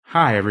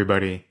Hi,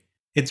 everybody.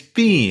 It's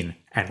Bean,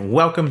 and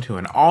welcome to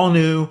an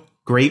all-new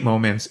Great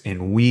Moments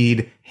in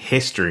Weed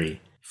history.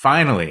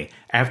 Finally,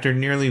 after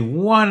nearly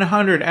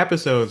 100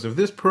 episodes of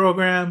this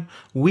program,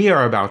 we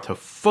are about to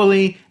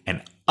fully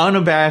and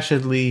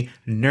unabashedly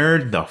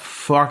nerd the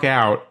fuck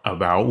out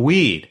about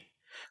weed.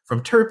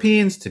 From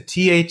terpenes to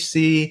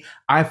THC,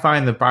 I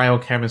find the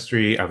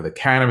biochemistry of the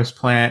cannabis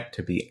plant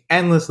to be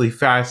endlessly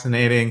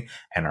fascinating,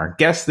 and our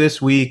guest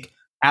this week,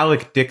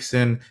 Alec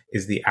Dixon,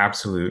 is the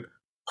absolute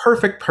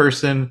perfect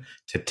person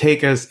to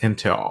take us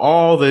into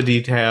all the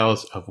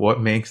details of what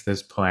makes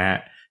this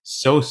plant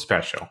so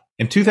special.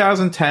 In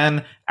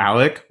 2010,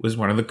 Alec was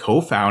one of the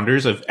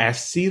co-founders of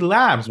SC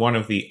Labs, one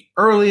of the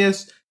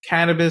earliest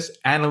cannabis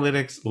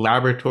analytics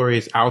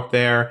laboratories out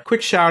there.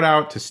 Quick shout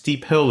out to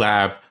Steep Hill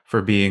Lab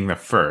for being the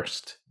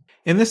first.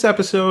 In this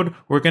episode,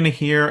 we're going to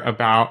hear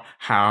about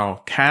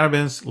how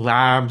cannabis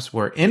labs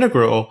were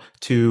integral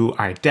to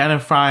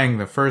identifying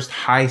the first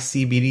high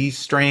CBD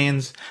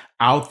strains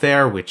out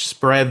there, which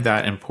spread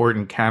that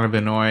important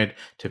cannabinoid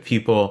to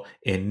people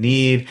in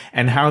need,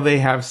 and how they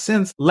have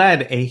since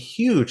led a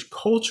huge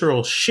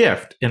cultural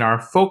shift in our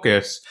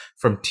focus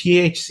from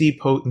THC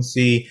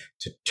potency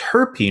to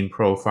terpene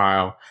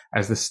profile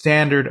as the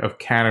standard of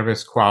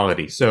cannabis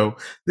quality. So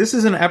this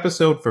is an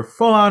episode for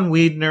full-on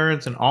weed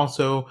nerds and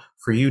also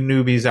for you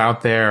newbies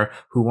out there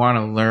who want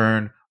to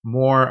learn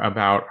more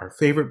about our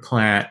favorite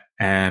plant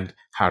and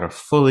how to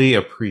fully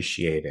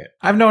appreciate it.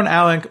 I've known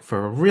Alec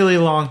for a really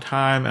long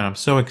time, and I'm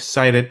so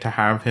excited to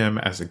have him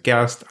as a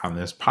guest on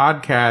this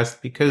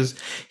podcast because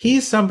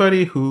he's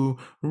somebody who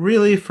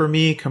really, for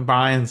me,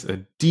 combines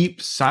a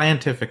deep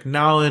scientific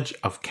knowledge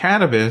of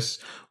cannabis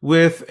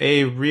with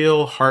a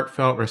real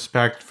heartfelt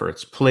respect for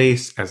its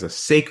place as a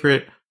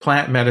sacred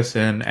plant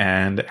medicine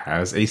and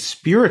as a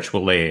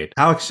spiritual aid.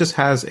 Alex just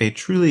has a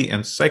truly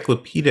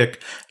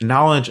encyclopedic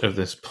knowledge of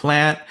this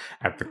plant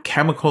at the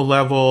chemical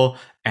level,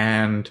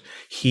 and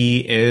he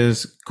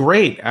is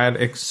great at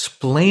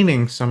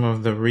explaining some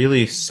of the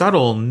really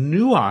subtle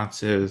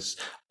nuances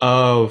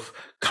of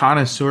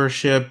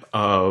connoisseurship,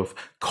 of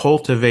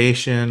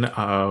cultivation,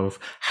 of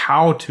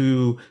how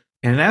to,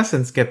 in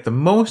essence, get the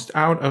most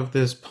out of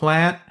this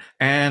plant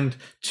and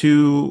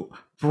to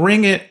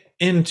bring it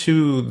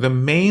into the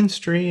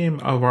mainstream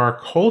of our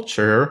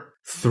culture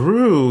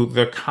through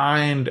the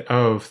kind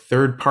of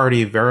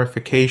third-party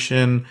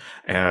verification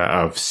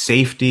of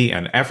safety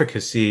and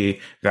efficacy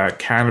that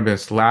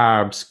cannabis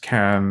labs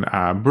can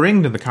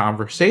bring to the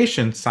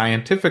conversation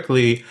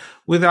scientifically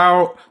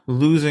without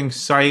losing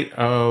sight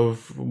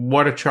of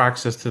what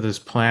attracts us to this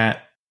plant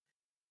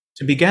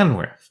to begin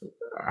with,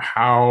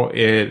 how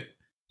it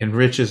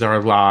enriches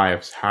our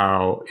lives,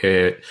 how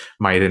it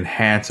might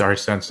enhance our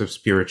sense of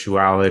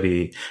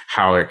spirituality,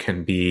 how it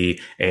can be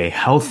a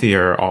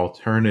healthier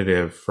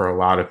alternative for a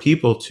lot of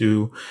people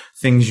to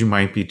things you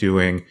might be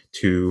doing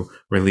to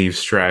relieve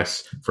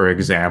stress. For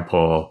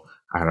example,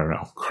 I don't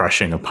know,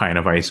 crushing a pint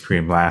of ice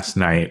cream last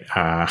night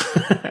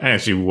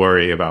as you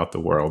worry about the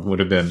world would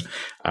have been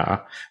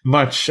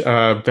much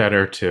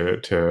better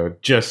to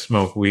just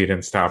smoke weed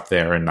and stop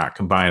there and not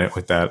combine it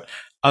with that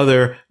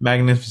other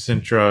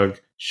magnificent drug,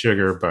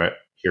 sugar, but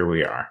here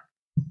we are.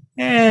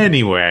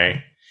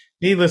 Anyway,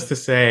 needless to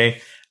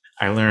say,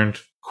 I learned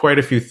quite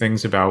a few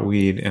things about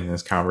weed in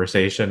this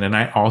conversation, and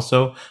I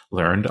also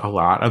learned a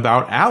lot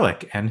about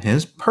Alec and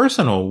his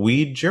personal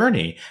weed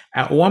journey.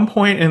 At one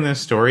point in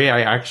this story,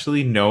 I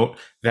actually note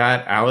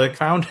that Alec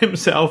found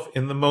himself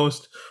in the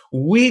most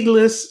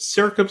weedless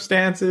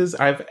circumstances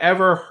I've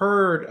ever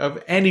heard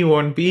of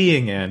anyone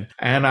being in.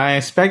 And I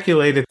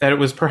speculated that it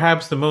was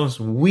perhaps the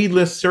most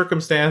weedless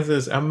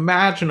circumstances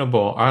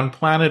imaginable on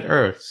planet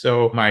Earth.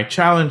 So my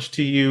challenge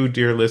to you,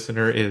 dear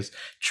listener, is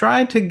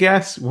try to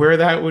guess where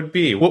that would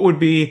be. What would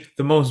be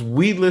the most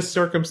weedless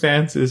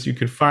circumstances you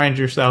could find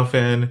yourself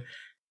in?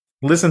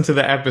 Listen to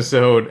the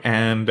episode,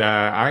 and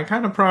I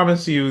kind of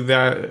promise you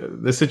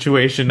that the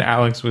situation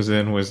Alex was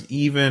in was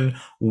even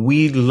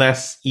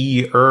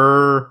weedless-er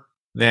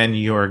than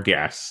your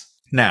guess.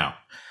 Now,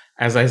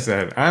 as I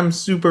said, I'm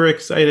super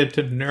excited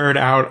to nerd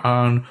out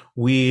on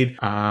weed,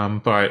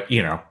 but,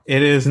 you know,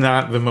 it is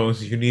not the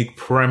most unique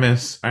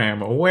premise. I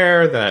am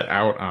aware that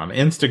out on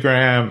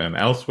Instagram and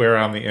elsewhere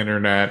on the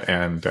internet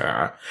and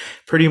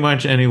pretty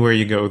much anywhere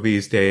you go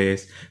these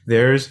days,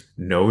 there's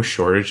no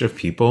shortage of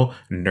people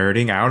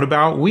nerding out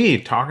about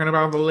weed, talking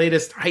about the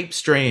latest hype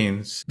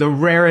strains, the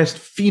rarest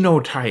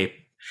phenotype,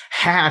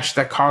 hash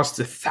that costs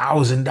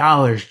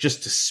 $1,000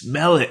 just to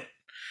smell it.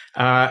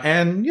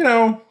 And, you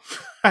know,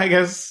 I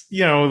guess,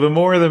 you know, the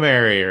more the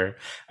merrier.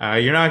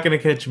 You're not going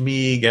to catch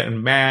me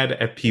getting mad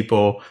at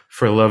people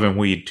for loving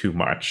weed too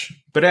much.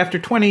 But after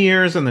 20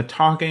 years in the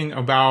talking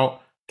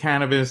about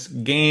cannabis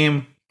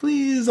game,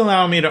 please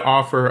allow me to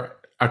offer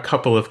a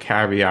couple of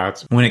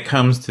caveats when it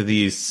comes to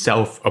these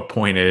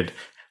self-appointed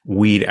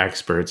weed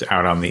experts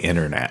out on the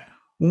internet.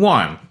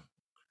 One,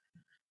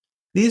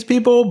 these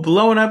people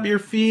blowing up your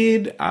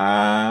feed,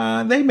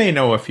 they may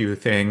know a few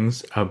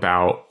things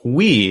about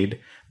weed,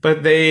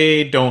 but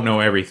they don't know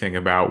everything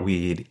about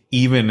weed,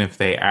 even if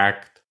they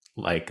act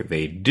like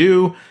they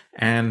do.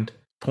 And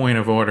point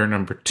of order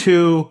number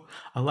 2,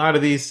 a lot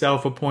of these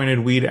self-appointed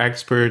weed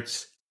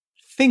experts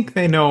think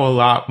they know a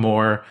lot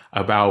more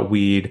about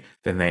weed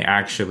than they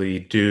actually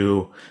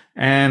do.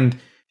 And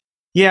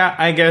yeah,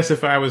 I guess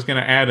if I was going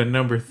to add a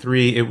number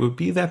 3, it would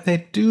be that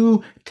they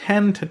do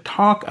tend to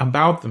talk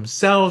about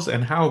themselves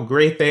and how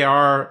great they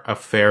are a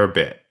fair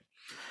bit.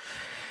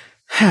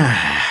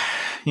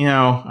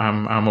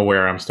 I'm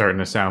aware I'm starting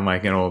to sound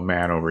like an old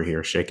man over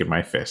here shaking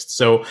my fist.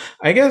 So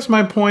I guess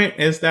my point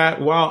is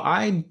that while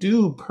I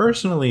do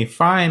personally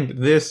find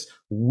this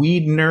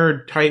weed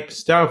nerd type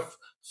stuff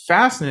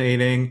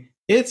fascinating,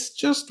 it's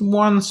just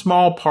one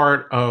small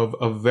part of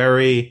a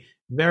very,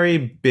 very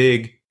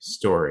big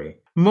story.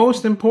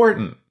 Most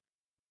important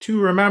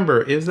to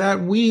remember is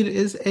that weed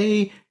is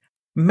a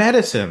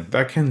medicine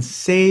that can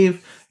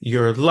save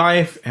your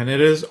life, and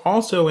it is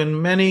also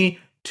in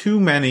too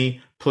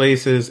many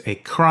places a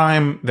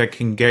crime that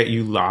can get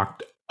you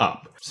locked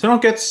up. So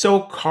don't get so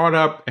caught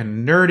up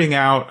and nerding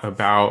out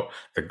about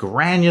the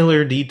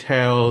granular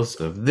details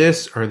of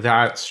this or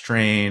that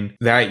strain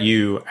that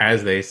you,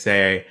 as they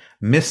say,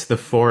 miss the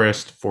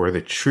forest for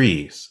the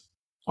trees.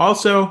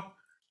 Also,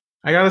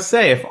 I gotta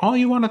say, if all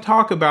you want to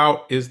talk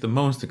about is the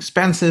most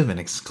expensive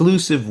and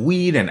exclusive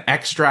weed and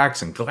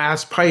extracts and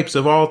glass pipes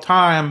of all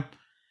time,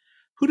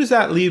 who does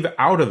that leave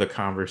out of the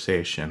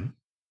conversation?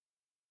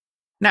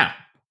 Now,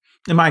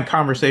 in my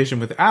conversation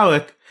with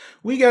Alec,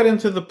 we got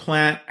into the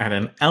plant at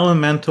an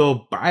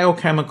elemental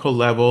biochemical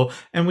level,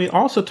 and we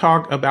also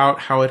talk about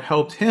how it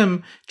helped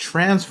him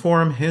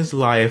transform his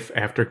life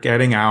after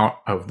getting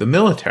out of the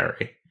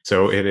military.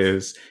 So it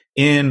is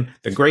in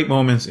the Great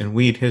Moments in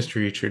Weed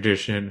History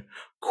tradition,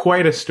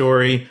 quite a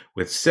story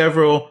with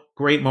several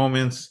great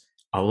moments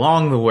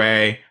along the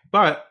way.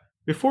 But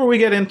before we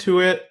get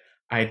into it,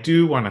 I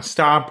do want to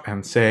stop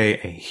and say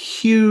a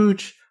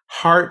huge,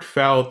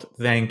 heartfelt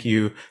thank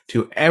you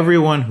to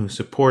everyone who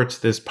supports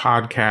this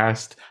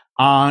podcast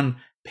on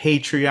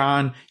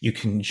Patreon. You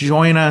can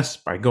join us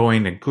by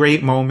going to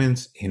Great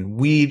Moments in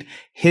Weed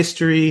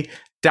History.com.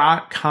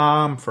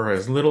 For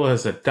as little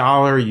as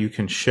 $1, you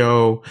can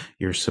show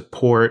your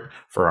support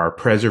for our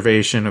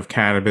preservation of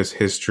cannabis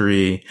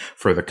history,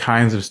 for the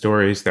kinds of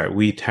stories that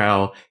we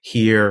tell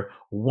here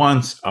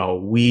once a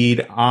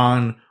weed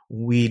on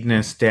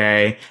Weedness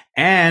Day,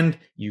 and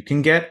you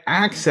can get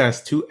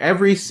access to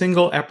every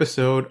single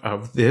episode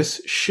of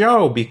this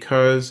show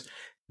because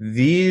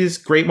these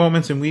Great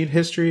Moments in Weed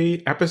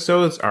History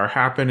episodes are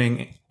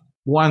happening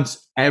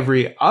once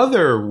every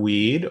other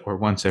weed or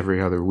once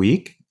every other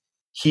week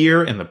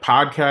here in the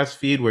podcast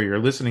feed where you're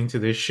listening to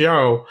this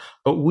show,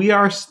 but we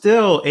are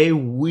still a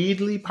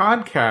Weedly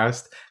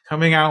podcast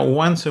coming out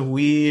once a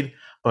weed,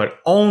 but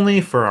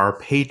only for our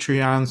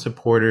Patreon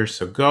supporters.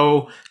 So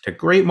go to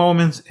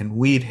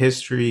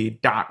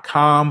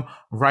greatmomentsinweedhistory.com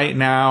right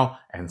now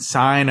and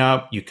sign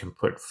up. You can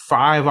put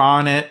 5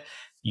 on it.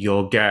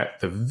 You'll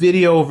get the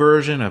video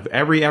version of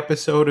every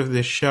episode of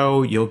this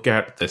show. You'll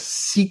get the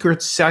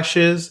secret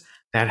sessions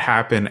that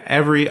happen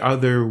every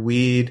other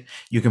weed.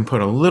 You can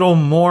put a little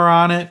more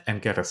on it and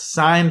get a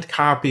signed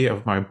copy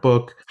of my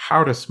book,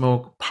 How to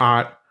Smoke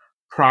Pot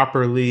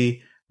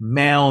Properly,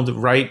 mailed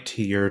right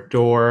to your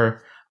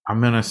door. I'm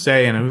going to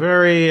say in a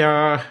very,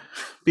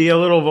 be a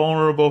little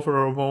vulnerable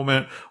for a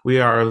moment.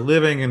 We are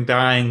living and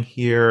dying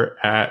here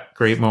at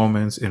Great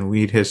Moments in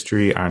Weed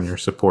History on your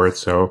support.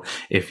 So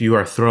if you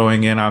are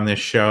throwing in on this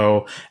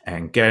show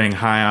and getting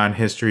high on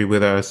history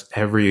with us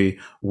every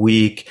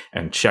week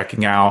and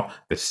checking out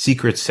the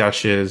secret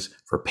sessions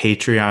for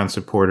Patreon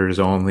supporters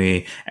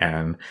only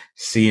and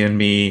seeing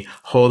me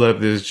hold up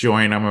this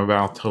joint I'm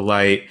about to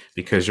light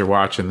because you're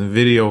watching the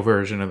video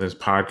version of this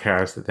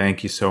podcast,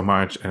 thank you so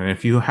much. And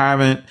if you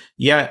haven't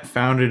yet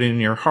found it in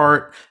your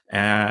heart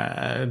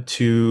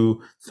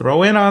to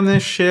throw in on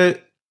this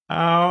shit,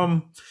 I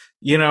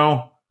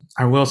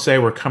will say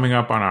we're coming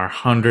up on our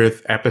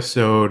 100th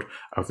episode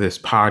of this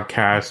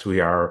podcast. We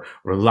are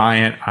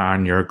reliant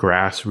on your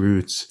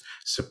grassroots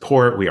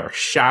support. We are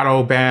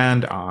shadow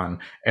banned on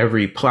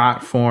every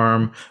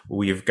platform.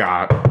 We've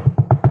got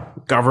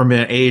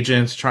government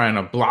agents trying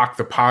to block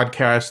the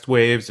podcast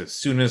waves as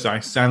soon as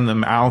I send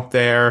them out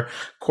there.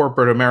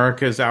 Corporate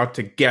America is out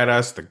to get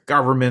us. The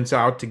government's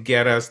out to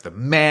get us.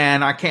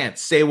 I can't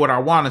say what I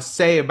want to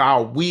say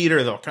about weed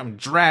or they'll come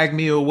drag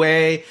me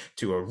away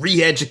to a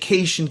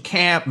re-education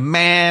camp.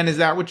 Man, is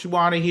that what you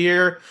want to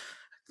hear?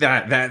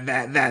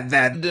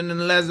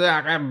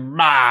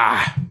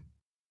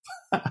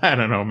 I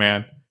don't know,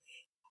 man.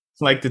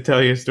 Like to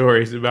tell you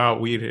stories about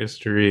weed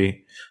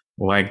history,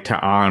 like to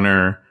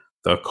honor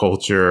the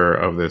culture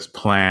of this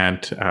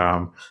plant.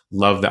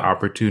 Love the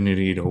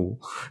opportunity to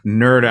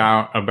nerd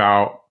out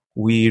about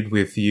weed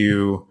with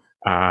you.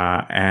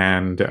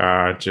 And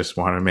just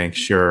want to make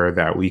sure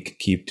that we can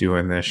keep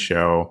doing this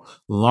show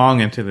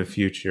long into the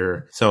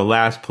future. So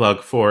last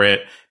plug for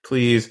it,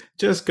 please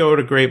just go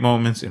to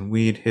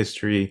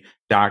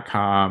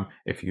greatmomentsinweedhistory.com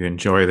if you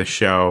enjoy the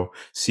show,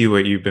 see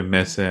what you've been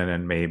missing,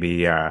 and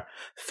maybe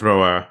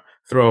throw a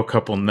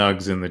couple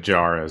nugs in the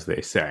jar, as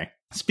they say.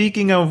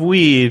 Speaking of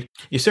weed,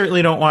 you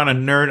certainly don't want to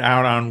nerd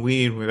out on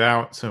weed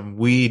without some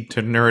weed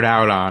to nerd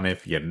out on,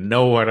 if you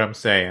know what I'm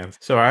saying.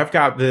 So I've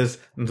got this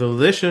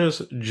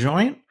delicious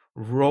joint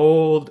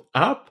rolled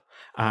up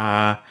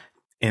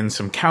in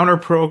some counter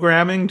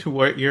programming to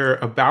what you're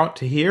about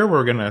to hear.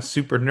 We're going to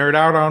super nerd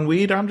out on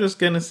weed. I'm just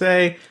going to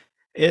say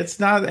it's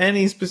not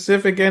any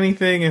specific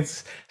anything.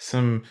 It's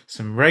some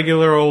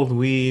regular old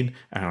weed,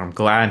 and I'm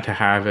glad to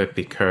have it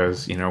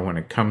because, you know, when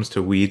it comes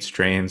to weed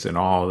strains and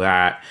all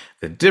that,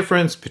 the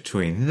difference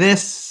between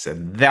this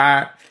and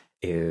that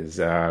is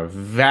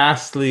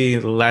vastly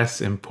less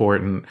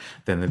important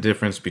than the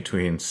difference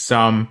between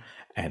some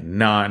and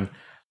none.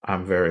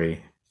 I'm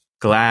very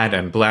glad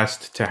and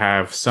blessed to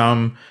have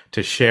some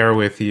to share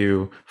with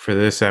you for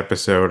this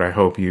episode. I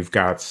hope you've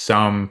got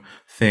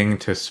something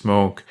to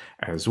smoke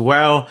as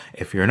well.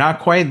 If you're not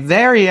quite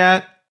there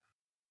yet,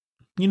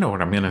 you know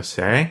what I'm going to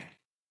say.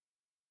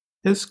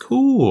 It's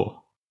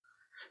cool.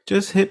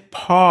 Just hit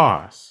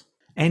pause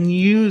and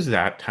use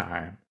that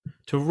time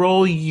to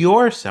roll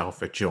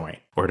yourself a joint,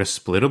 or to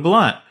split a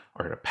blunt,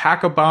 or to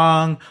pack a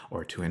bong,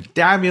 or to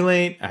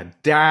endabulate a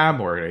dab,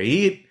 or to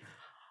eat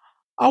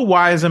a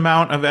wise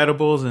amount of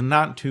edibles and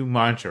not too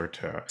much, or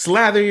to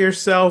slather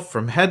yourself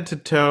from head to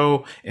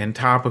toe in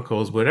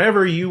topicals,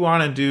 whatever you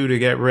want to do to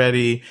get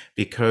ready,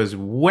 because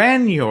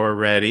when you're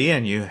ready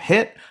and you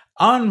hit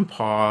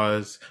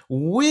unpause,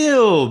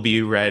 we'll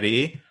be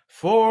ready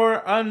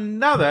for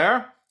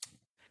another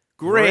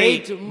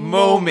great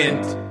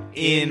moment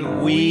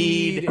in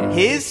weed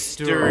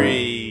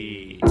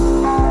history.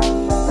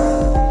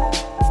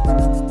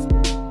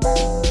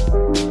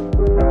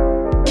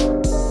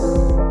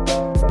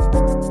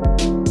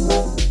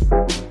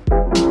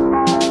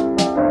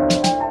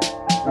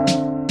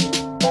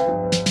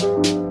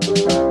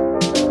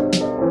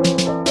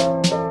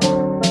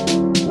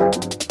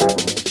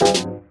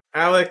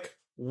 Alec,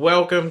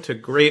 welcome to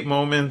Great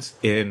Moments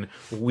in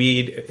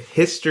Weed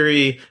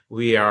History.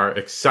 We are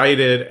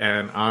excited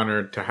and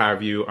honored to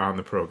have you on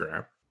the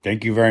program.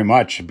 Thank you very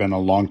much. I've been a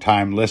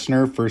long-time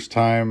listener,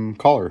 first-time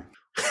caller.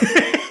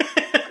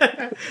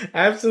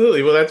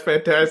 Absolutely. Well, that's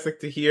fantastic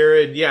to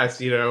hear. And yes,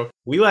 you know,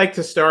 we like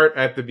to start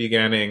at the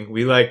beginning.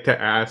 We like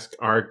to ask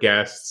our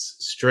guests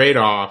straight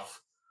off,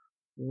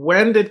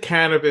 when did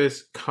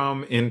cannabis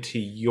come into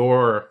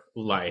your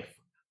life?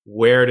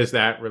 Where does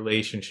that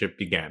relationship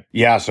begin?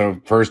 Yeah,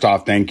 so first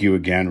off, thank you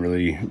again.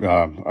 Really,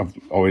 I've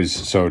always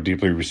so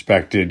deeply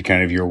respected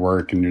kind of your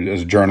work and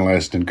as a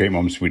journalist and Great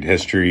Moments Weed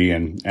History,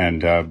 and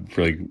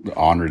really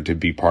honored to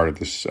be part of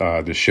this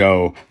the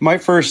show. My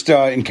first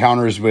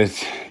encounters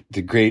with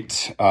the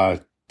great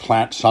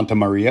plant Santa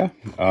Maria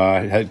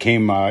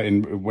came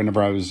in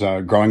whenever I was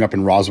growing up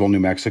in Roswell, New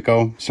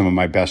Mexico. Some of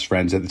my best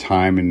friends at the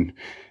time in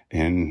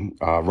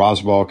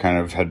Roswell kind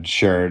of had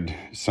shared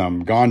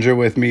some ganja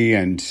with me,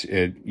 and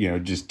it, you know,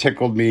 just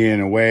tickled me in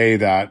a way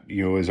that,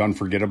 you know, was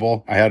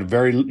unforgettable. I had a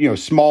very, you know,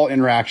 small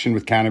interaction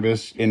with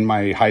cannabis in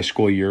my high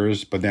school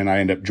years, but then I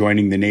ended up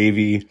joining the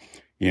Navy,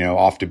 you know,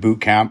 off to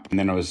boot camp. And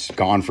then I was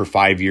gone for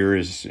 5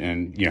 years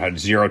and, you know, had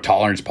zero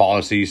tolerance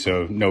policy.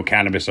 So no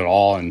cannabis at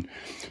all. And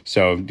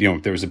so, you know,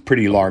 there was a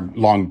pretty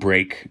long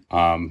break,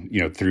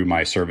 you know, through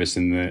my service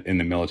in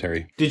the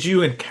military. Did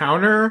you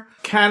encounter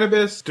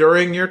cannabis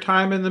during your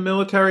time in the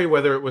military,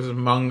 whether it was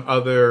among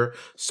other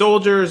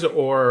soldiers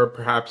or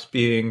perhaps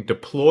being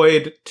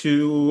deployed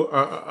to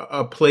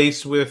a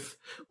place with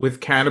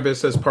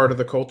cannabis as part of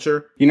the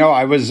culture? You know,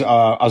 I was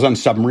on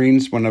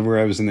submarines whenever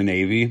I was in the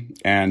Navy.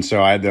 And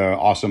so I had the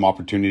awesome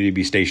opportunity to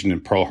be stationed in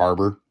Pearl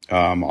Harbor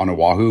on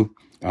Oahu.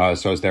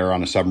 So I was there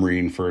on a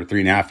submarine for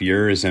 3.5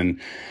 years.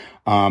 And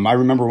I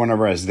remember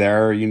whenever I was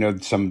there, you know,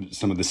 some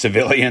of the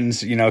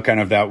civilians, you know, kind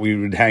of that we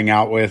would hang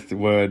out with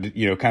would,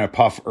 you know, kind of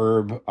puff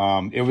herb.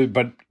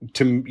 But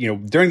you know,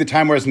 during the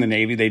time where I was in the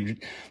Navy,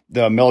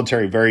 the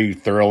military very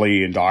thoroughly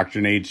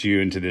indoctrinates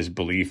you into this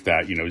belief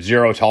that, you know,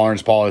 zero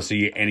tolerance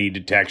policy, any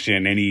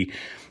detection, any,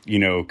 you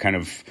know, kind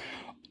of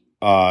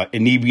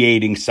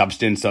inebriating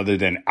substance other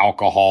than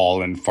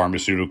alcohol and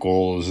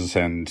pharmaceuticals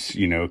and,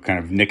 you know, kind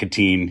of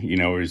nicotine, you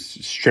know, is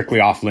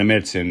strictly off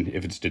limits. And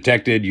if it's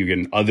detected, you get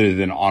an other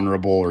than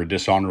honorable or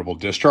dishonorable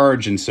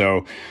discharge. And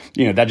so,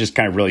 you know, that just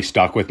kind of really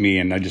stuck with me.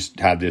 And I just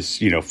had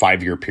this, you know,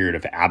 5-year period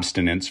of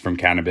abstinence from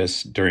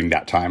cannabis during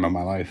that time of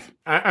my life.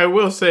 I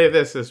will say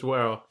this as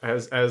well,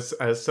 as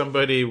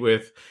somebody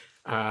with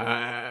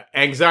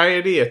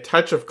anxiety, a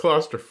touch of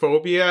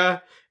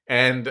claustrophobia,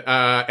 and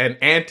an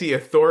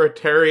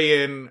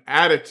anti-authoritarian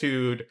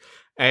attitude,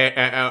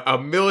 a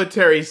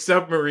military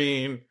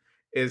submarine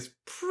is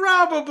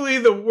probably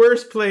the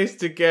worst place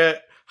to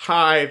get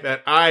high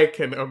that I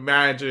can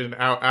imagine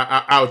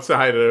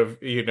outside of,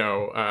 you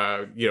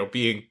know,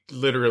 being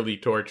literally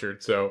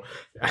tortured. So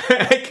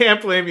I can't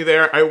blame you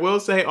there. I will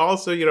say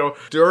also, you know,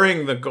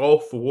 during the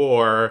Gulf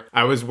War,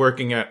 I was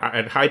working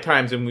at High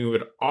Times, and we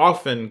would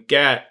often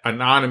get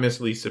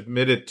anonymously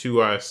submitted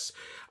to us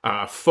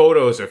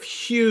photos of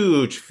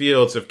huge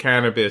fields of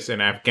cannabis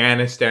in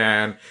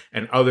Afghanistan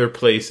and other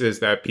places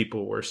that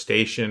people were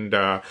stationed.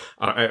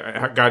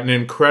 I got an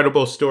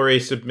incredible story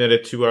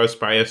submitted to us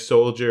by a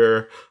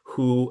soldier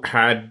who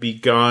had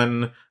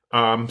begun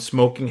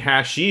smoking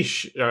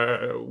hashish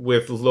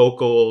with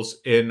locals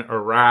in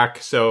Iraq.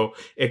 So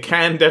it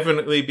can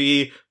definitely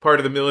be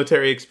part of the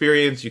military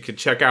experience. You can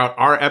check out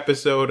our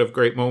episode of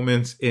Great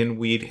Moments in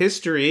Weed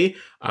History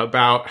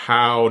about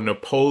how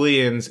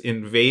Napoleon's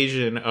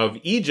invasion of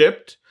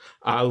Egypt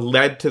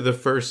led to the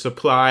first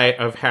supply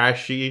of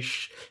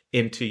hashish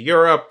into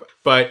Europe.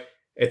 But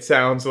it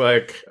sounds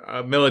like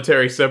a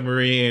military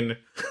submarine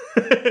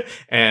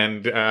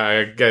and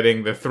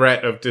getting the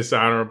threat of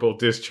dishonorable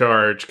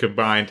discharge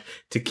combined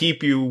to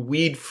keep you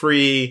weed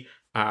free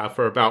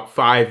for about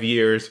 5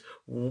 years.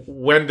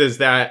 When does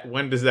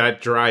that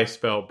dry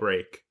spell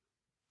break?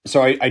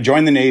 So I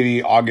joined the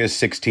Navy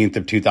August 16th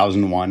of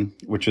 2001,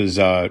 which was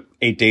 8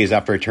 days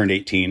after I turned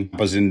 18. I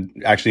was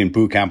actually in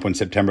boot camp when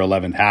September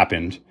 11th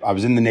happened. I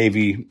was in the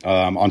Navy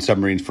on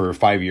submarines for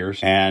 5 years.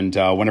 And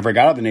whenever I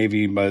got out of the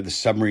Navy, the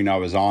submarine I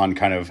was on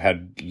kind of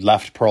had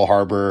left Pearl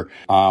Harbor,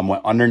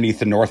 went underneath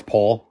the North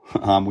Pole.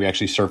 We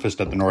actually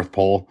surfaced at the North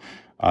Pole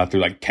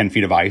through like 10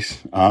 feet of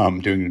ice,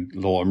 doing a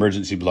little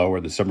emergency blow where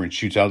the submarine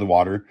shoots out of the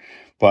water.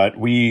 But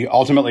we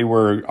ultimately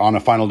were on a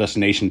final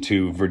destination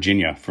to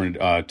Virginia,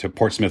 to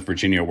Portsmouth,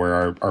 Virginia,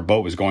 where our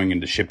boat was going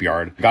into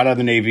shipyard. Got out of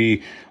the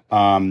Navy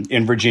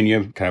in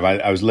Virginia.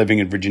 I was living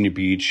in Virginia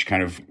Beach,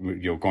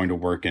 going to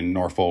work in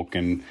Norfolk,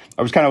 and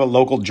I was kind of a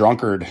local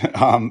drunkard.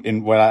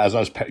 As I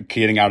was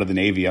getting out of the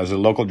Navy, I was a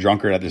local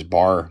drunkard at this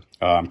bar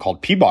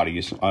called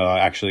Peabody's,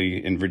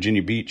 actually in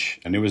Virginia Beach,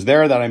 and it was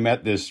there that I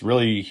met this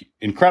really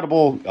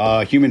incredible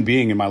human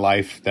being in my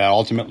life that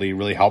ultimately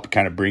really helped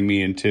kind of bring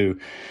me into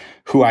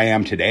who I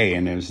am today.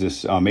 And it was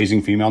this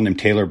amazing female named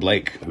Taylor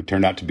Blake, who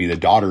turned out to be the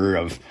daughter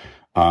of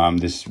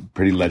this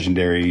pretty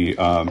legendary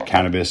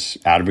cannabis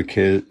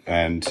advocate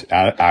and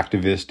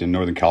activist in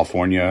Northern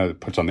California,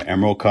 puts on the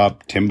Emerald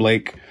Cup, Tim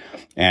Blake.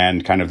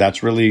 And kind of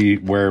that's really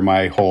where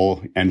my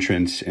whole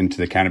entrance into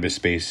the cannabis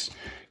space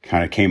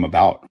kind of came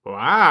about.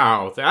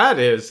 Wow, that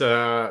is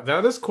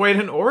quite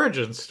an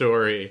origin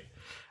story.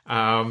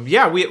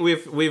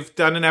 We've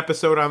done an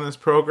episode on this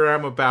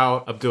program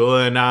about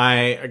Abdullah and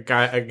I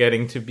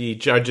getting to be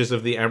judges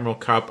of the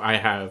Emerald Cup. I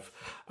have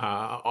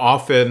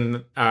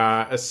often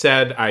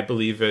said I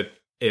believe it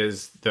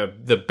is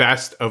the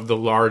best of the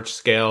large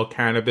scale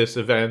cannabis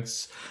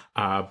events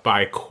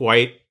by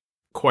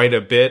quite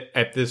a bit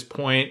at this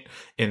point,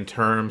 in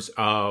terms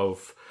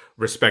of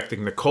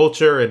respecting the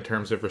culture, in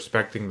terms of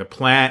respecting the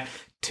plant.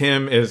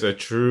 Tim is a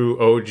true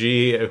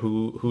OG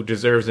who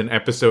deserves an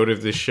episode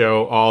of this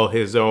show all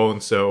his own.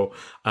 So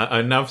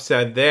enough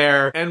said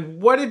there. And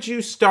what did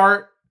you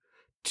start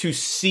to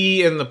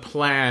see in the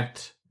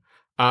plant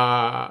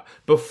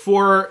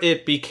before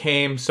it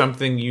became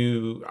something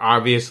you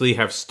obviously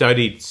have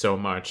studied so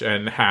much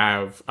and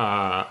have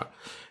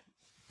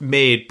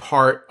made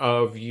part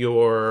of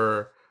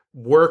your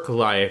work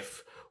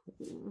life?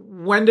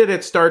 When did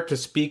it start to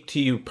speak to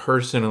you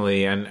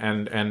personally,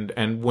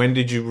 and when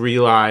did you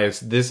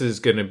realize this is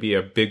going to be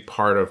a big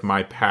part of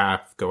my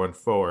path going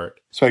forward?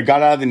 So I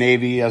got out of the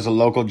Navy as a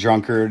local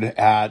drunkard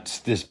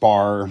at this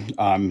bar.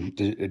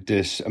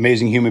 This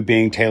amazing human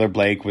being, Taylor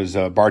Blake, was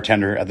a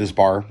bartender at this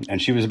bar,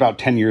 and she was about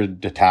 10 years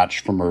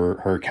detached from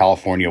her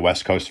California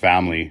West Coast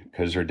family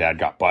because her dad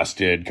got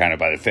busted kind of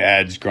by the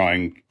feds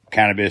growing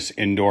cannabis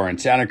indoor in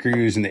Santa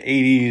Cruz in the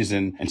 80s.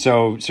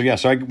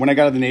 When I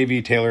got out of the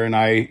Navy, Taylor and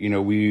I,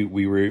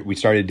 we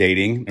started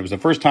dating. It was the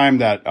first time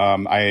that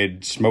I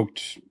had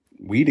smoked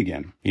weed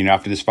again,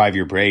 after this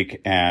 5-year break.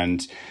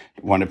 And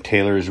one of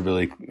Taylor's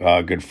really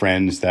good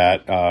friends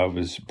that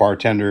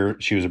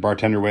she was a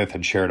bartender with,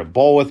 had shared a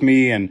bowl with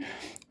me. And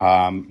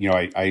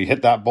I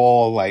hit that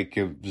bowl like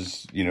it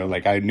was,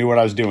 like I knew what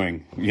I was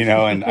doing,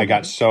 and I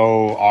got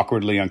so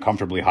awkwardly,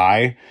 uncomfortably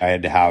high. I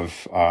had to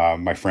have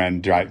my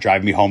friend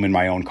drive me home in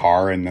my own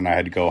car, and then I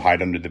had to go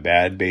hide under the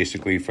bed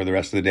basically for the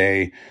rest of the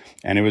day.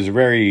 And it was a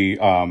very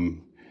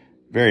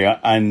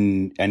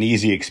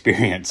uneasy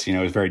experience. It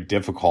was very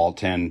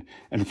difficult. And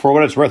for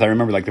what it's worth, I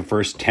remember like the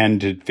first 10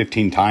 to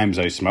 15 times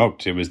I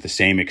smoked, it was the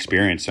same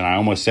experience. And I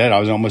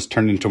was almost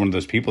turned into one of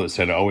those people that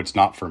said, oh, it's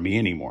not for me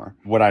anymore.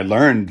 What I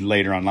learned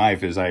later on in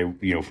life is I,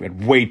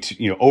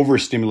 had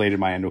overstimulated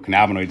my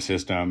endocannabinoid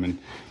system and,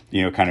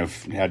 kind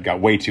of had got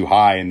way too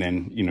high. And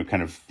then,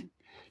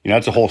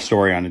 that's a whole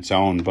story on its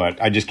own,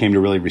 but I just came to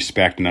really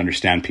respect and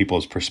understand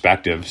people's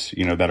perspectives,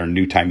 that are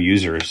new time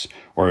users,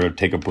 or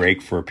take a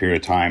break for a period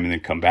of time and then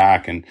come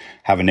back and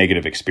have a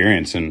negative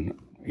experience and,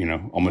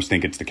 almost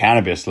think it's the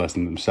cannabis less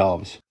than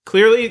themselves.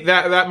 Clearly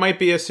that might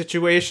be a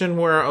situation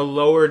where a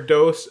lower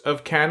dose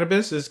of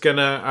cannabis is going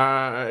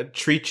to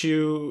treat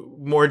you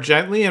more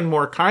gently and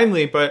more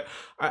kindly. But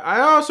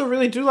I also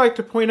really do like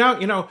to point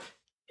out,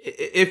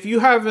 if you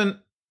haven't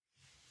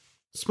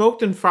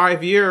smoked in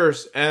 5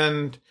 years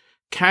and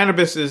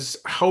cannabis is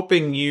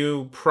helping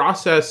you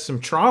process some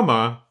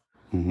trauma,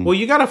 well,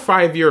 you got a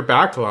 5-year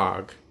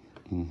backlog.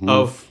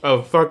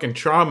 of fucking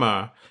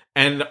trauma.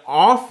 And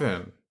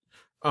often,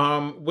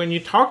 when you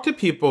talk to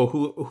people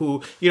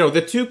who,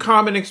 the two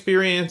common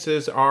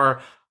experiences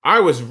are, I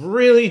was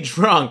really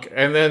drunk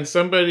and then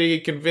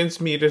somebody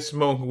convinced me to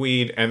smoke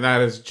weed, and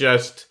that is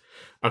just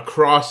a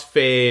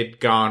crossfade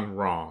gone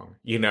wrong.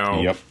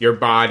 Yep. Your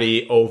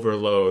body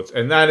overloads.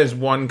 And that is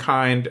one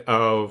kind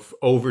of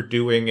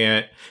overdoing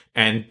it,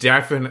 and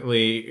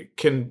definitely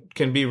can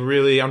be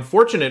really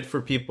unfortunate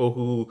for people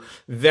who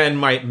then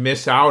might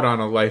miss out on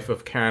a life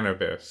of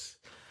cannabis.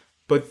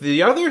 But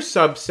the other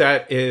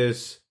subset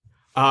is,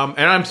 and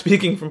I'm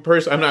speaking from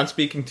I'm not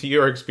speaking to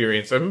your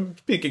experience, I'm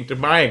speaking to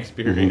my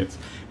experience.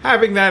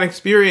 Having that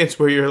experience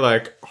where you're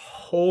like,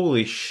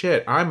 holy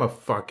shit, I'm a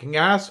fucking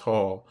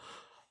asshole.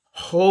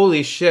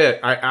 Holy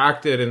shit, I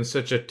acted in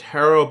such a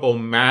terrible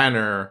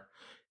manner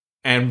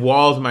and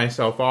walled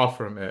myself off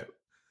from it.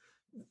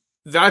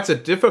 That's a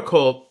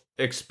difficult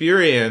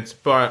experience,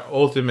 but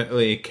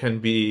ultimately can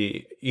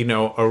be,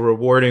 a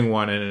rewarding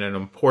one and an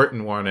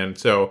important one. And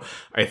so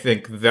I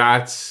think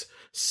that's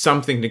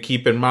something to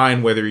keep in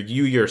mind, whether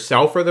you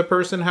yourself are the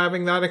person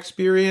having that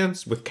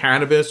experience with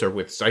cannabis or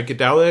with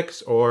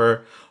psychedelics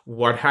or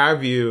what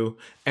have you.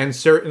 And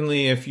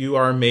certainly if you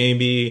are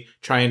maybe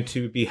trying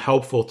to be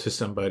helpful to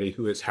somebody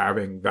who is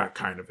having that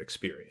kind of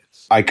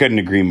experience. I couldn't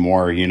agree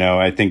more.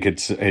 I think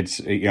it's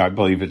I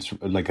believe it's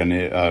like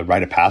a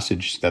rite of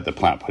passage that the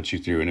plant puts you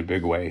through in a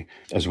big way,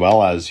 as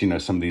well as,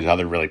 some of these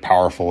other really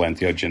powerful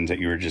entheogens that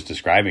you were just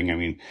describing. I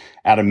mean,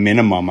 at a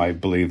minimum, I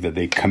believe that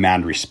they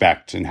command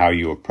respect in how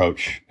you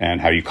approach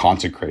and how you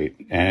consecrate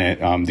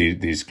and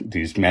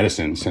these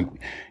medicines, and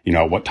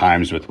what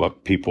times with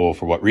what people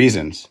for what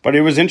reasons. But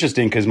it was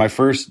interesting because my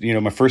first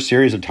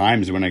series of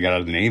times when I got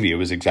out of the Navy, it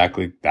was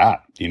exactly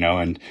that,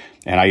 and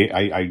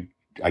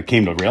I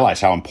came to realize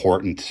how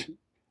important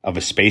of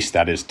a space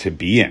that is to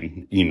be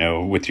in,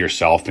 with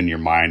yourself and your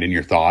mind and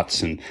your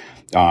thoughts, and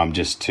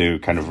just to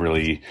kind of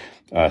really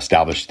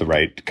establish the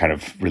right kind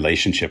of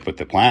relationship with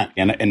the plant.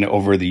 And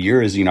over the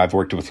years, I've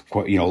worked with a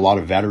lot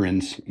of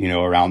veterans,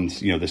 around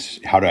this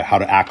how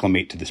to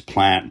acclimate to this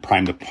plant,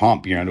 prime the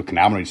pump,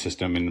 endocannabinoid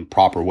system in the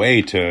proper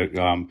way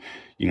to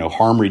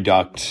harm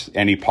reduct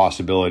any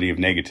possibility of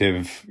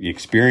negative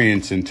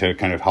experience, and to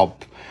kind of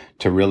help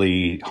to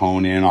really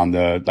hone in on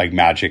the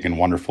magic and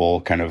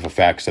wonderful kind of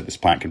effects that this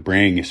plant can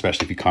bring,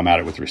 especially if you come at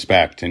it with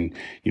respect and,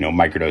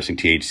 microdosing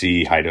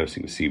THC, high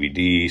dosing the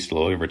CBD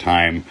slowly over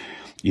time,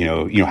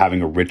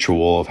 having a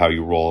ritual of how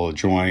you roll a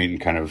joint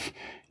and kind of,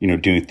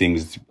 doing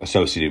things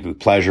associated with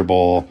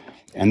pleasurable.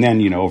 And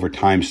then, over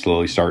time,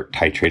 slowly start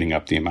titrating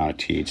up the amount of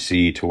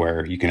THC to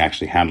where you can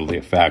actually handle the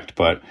effect.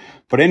 But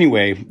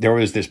anyway, there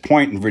was this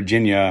point in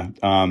Virginia,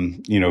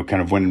 kind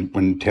of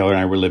when Taylor and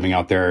I were living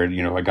out there,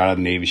 I got out of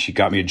the Navy, she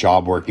got me a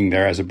job working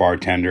there as a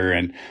bartender.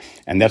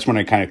 And that's when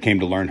I kind of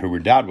came to learn who her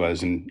dad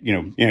was. And,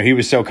 he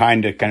was so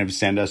kind to kind of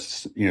send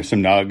us,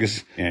 some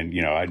nugs. And,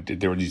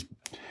 there were these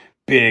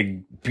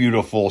big,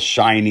 beautiful,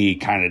 shiny,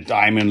 kind of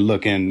diamond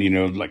looking,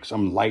 like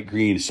some light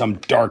green, some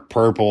dark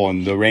purple,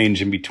 and the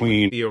range in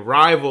between. The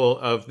arrival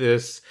of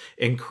this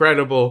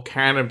incredible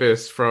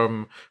cannabis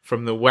from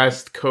the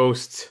West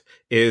Coast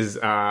is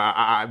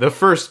the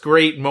first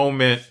great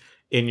moment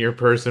in your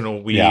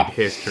personal weed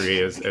history,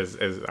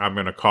 as I'm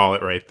going to call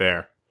it right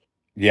there.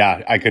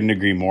 Yeah, I couldn't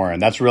agree more.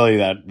 And that's really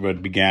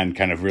what began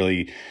kind of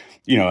really,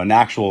 an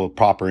actual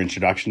proper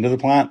introduction to the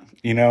plant,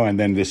 and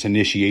then this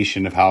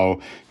initiation of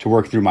how to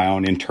work through my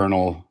own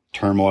internal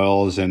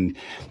turmoils and,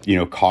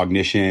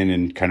 cognition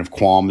and kind of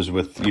qualms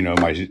with,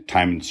 my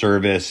time in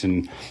service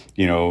and,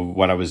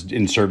 what I was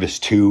in service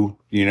to,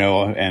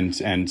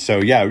 and so,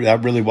 yeah,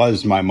 that really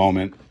was my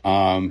moment.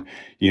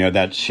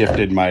 That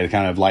shifted my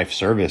kind of life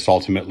service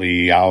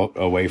ultimately out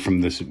away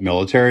from this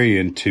military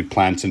into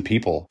plants and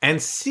people.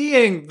 And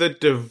seeing the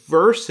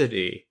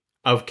diversity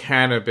of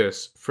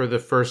cannabis for the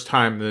first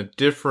time, the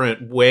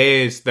different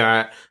ways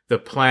that the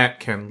plant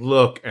can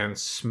look and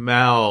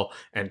smell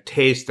and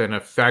taste and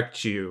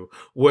affect you,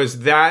 was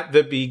that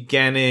the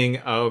beginning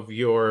of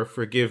your,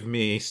 forgive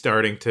me,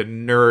 starting to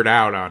nerd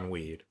out on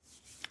weed?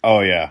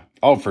 Oh, yeah.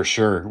 Oh, for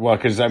sure. Well,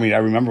 because I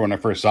remember when I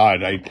first saw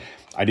it, I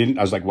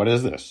was like, what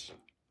is this?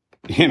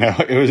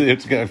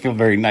 It's going to feel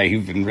very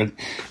naive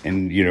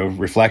and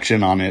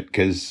reflection on it.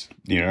 Cause,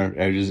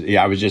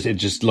 it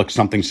just looked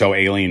something so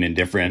alien and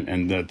different,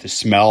 and the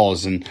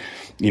smells and,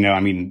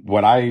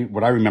 what I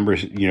remember,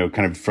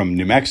 kind of from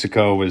New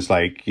Mexico was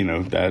like,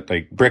 that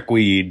like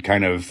brickweed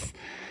kind of,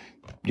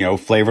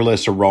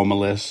 flavorless,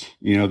 aromaless,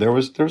 there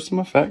was some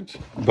effect,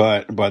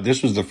 but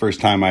this was the first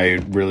time I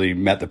really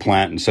met the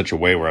plant in such a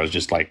way where I was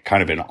just like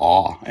kind of in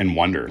awe and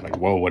wonder, like,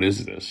 whoa, what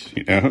is this?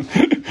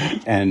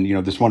 And,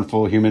 this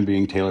wonderful human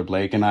being, Taylor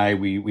Blake, and I,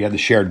 we had the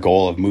shared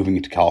goal of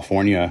moving to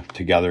California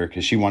together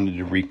because she wanted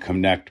to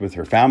reconnect with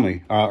her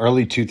family.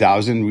 Early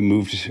 2000, we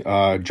moved,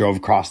 drove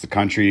across the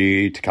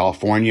country to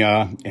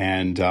California.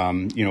 And,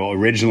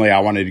 originally I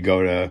wanted to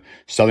go to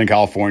Southern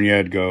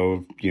California to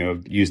go,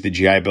 use the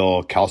GI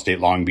Bill, Cal State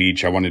Long Long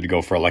Beach. I wanted to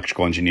go for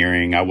electrical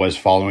engineering. I was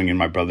following in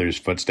my brother's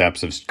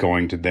footsteps of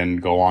going to then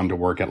go on to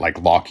work at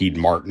like Lockheed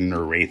Martin or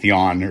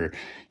Raytheon or,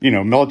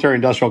 military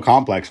industrial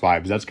complex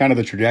vibes. That's kind of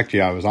the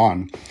trajectory I was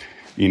on.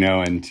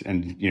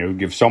 And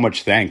give so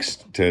much thanks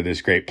to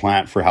this great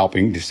plant for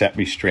helping to set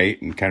me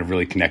straight and kind of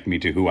really connect me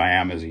to who I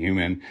am as a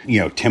human.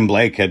 Tim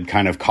Blake had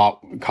kind of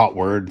caught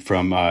word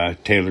from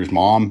Taylor's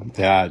mom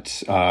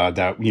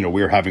that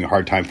we were having a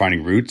hard time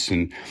finding roots.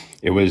 And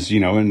it was,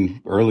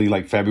 in early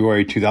like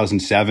February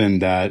 2007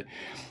 that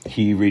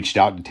he reached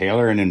out to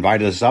Taylor and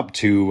invited us up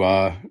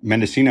to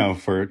Mendocino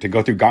to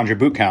go through Ganja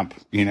boot camp,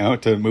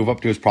 to move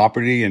up to his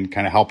property and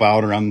kind of help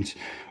out around,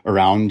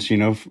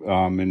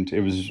 and it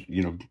was,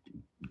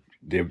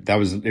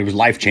 it was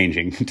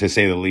life-changing to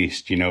say the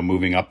least,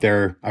 moving up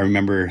there. I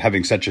remember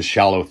having such a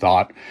shallow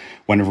thought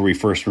whenever we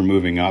first were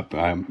moving up.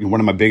 One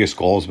of my biggest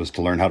goals was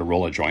to learn how to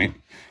roll a joint.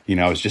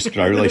 I was just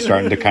really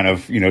starting to kind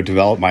of,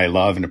 develop my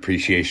love and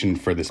appreciation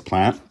for this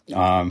plant,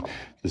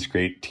 this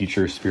great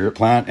teacher spirit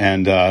plant.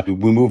 And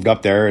we moved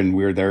up there and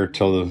we were there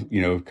till,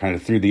 kind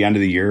of through the end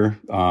of the year,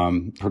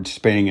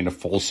 participating in a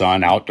full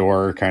sun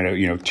outdoor kind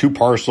of, 2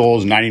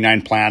 parcels,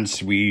 99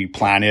 plants we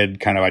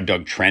planted. I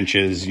dug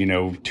trenches,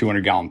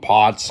 200-gallon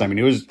pots. I mean,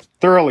 it was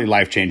thoroughly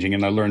life-changing,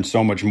 and I learned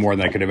so much more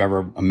than I could have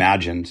ever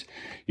imagined.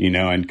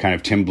 And kind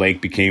of Tim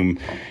Blake became,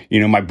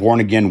 my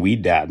born-again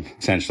weed dad,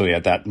 essentially,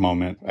 at that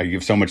moment. I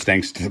give so much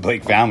thanks to the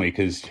Blake family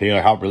because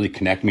Taylor helped really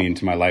connect me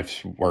into my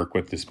life's work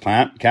with this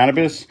plant,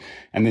 cannabis.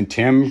 And then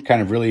Tim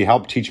kind of really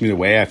helped teach me the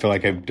way. I feel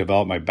like I've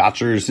developed my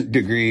bachelor's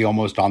degree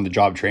almost on the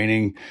job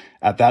training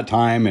at that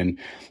time. And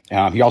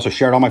he also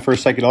shared all my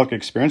first psychedelic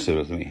experiences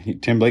with me.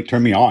 Tim Blake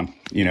turned me on,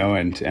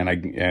 and I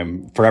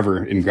am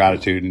forever in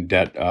gratitude and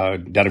debt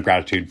of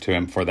gratitude to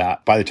him for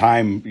that. By the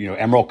time,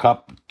 Emerald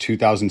Cup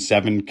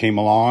 2007 came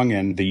along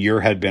and the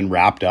year had been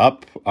wrapped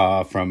up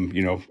from,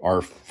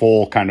 our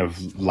full kind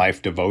of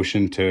life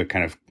devotion to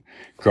kind of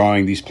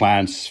growing these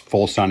plants,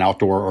 full sun,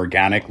 outdoor,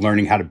 organic,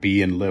 learning how to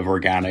be and live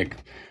organic,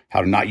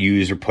 how to not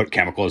use or put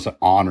chemicals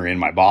on or in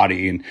my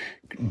body, and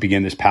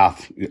begin this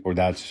path, or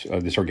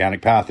this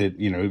organic path. It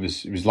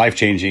was life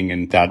changing,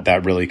 and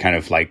that really kind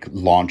of like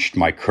launched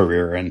my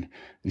career in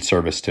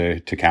service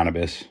to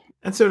cannabis.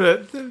 And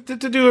so to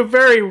do a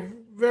very,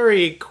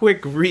 very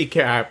quick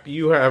recap,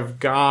 you have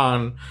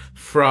gone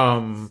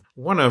from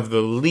one of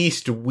the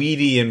least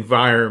weedy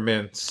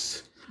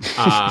environments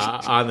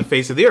on the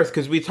face of the earth,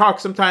 because we talk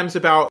sometimes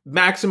about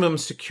maximum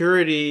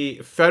security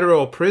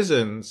federal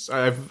prisons.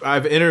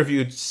 I've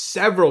interviewed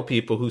several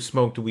people who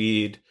smoked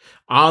weed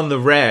on the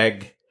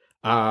reg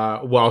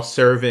while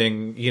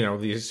serving,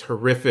 these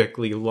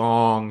horrifically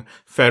long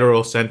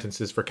federal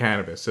sentences for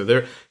cannabis. So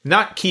they're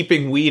not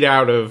keeping weed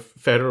out of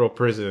federal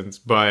prisons,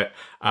 but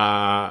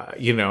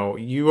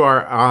you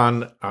are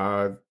on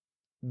a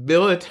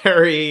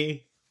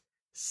military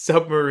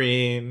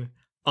submarine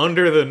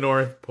under the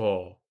North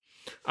Pole.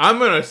 I'm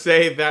going to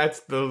say that's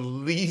the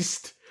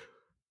least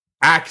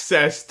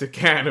access to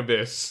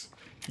cannabis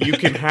you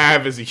can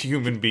have as a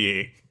human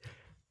being.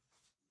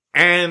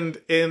 And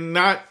in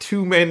not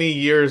too many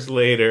years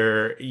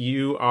later,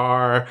 you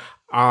are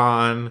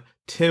on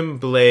Tim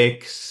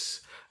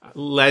Blake's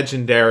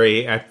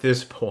legendary, at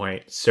this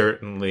point,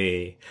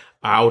 certainly,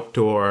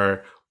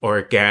 outdoor,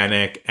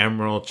 organic,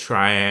 Emerald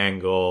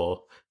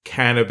Triangle,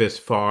 cannabis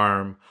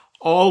farm,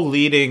 all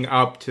leading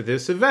up to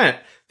this event,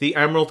 the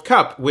Emerald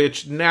Cup,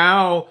 which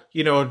now,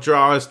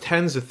 draws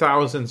tens of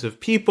thousands of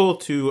people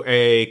to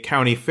a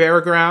county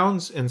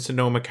fairgrounds in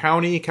Sonoma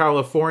County,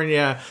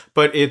 California,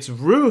 but its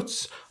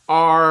roots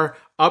are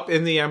up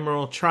in the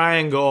Emerald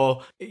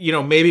Triangle.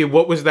 Maybe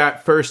what was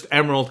that first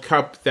Emerald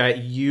Cup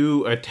that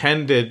you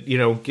attended?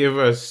 Give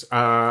us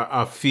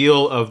a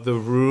feel of the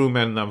room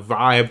and the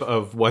vibe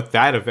of what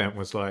that event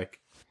was like.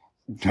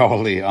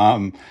 Totally.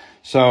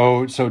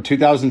 So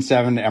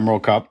 2007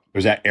 Emerald Cup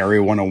was at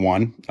Area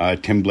 101,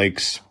 Tim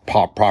Blake's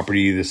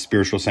property, the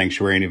Spiritual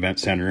Sanctuary and Event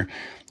Center,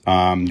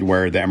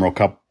 where the Emerald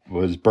Cup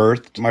was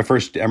birthed. My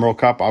first Emerald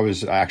Cup, I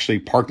was actually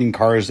parking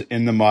cars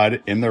in the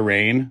mud, in the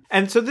rain.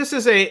 And so this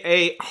is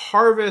a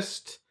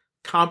harvest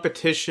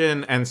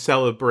competition and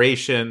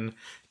celebration,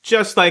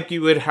 just like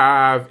you would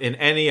have in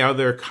any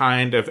other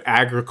kind of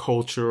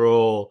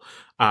agricultural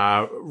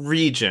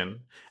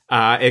region.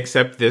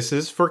 Except this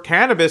is for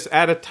cannabis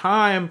at a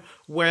time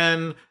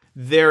when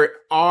there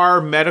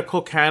are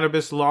medical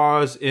cannabis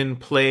laws in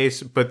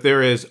place, but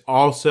there is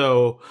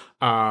also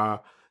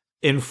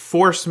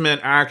enforcement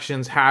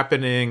actions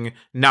happening,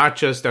 not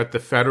just at the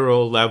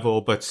federal level,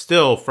 but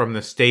still from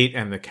the state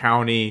and the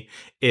county.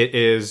 It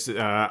is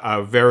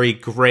a very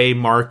gray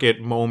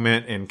market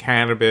moment in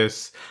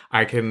cannabis.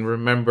 I can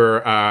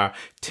remember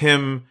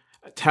Tim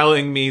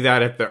telling me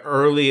that at the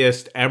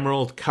earliest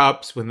Emerald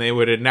Cups, when they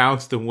would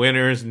announce the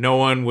winners, no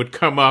one would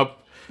come up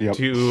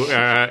to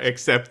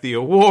accept the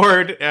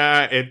award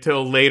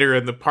until later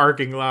in the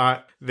parking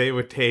lot they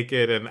would take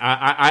it. And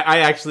I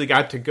actually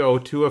got to go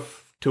to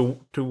to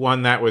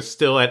one that was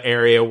still at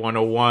Area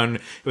 101.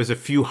 It was a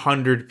few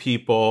hundred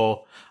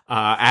people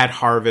at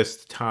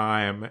harvest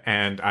time,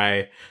 and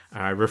I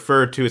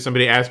referred to,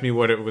 somebody asked me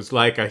what it was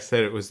like. I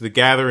said it was the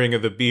gathering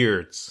of the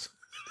beards.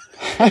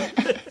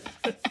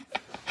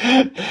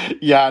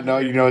 Yeah, no,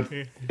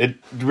 it's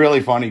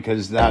really funny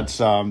because that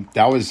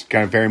was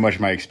kind of very much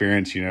my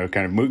experience,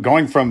 kind of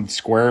going from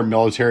square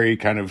military,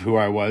 kind of who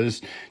I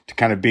was, to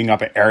kind of being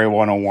up at Area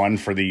 101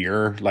 for the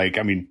year. Like,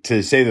 I mean,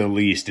 to say the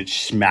least, it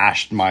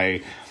smashed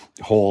my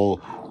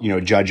whole,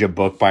 judge a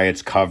book by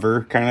its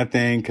cover kind of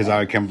thing. Cause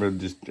I come from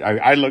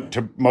I looked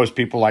to most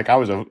people like I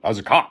was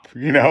a cop,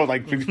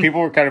 like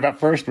people were kind of at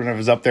first when I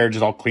was up there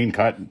just all clean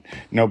cut,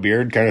 no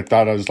beard, kind of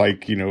thought I was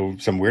like,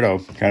 some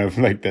weirdo kind of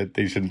like that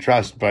they shouldn't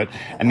trust.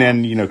 And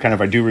then, kind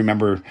of, I do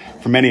remember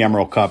for many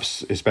Emerald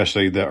Cups,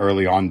 especially the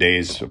early on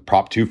days,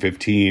 Prop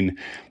 215,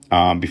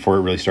 before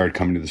it really started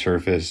coming to the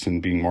surface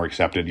and being more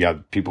accepted. Yeah,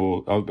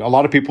 a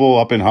lot of people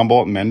up in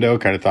Humboldt and Mendo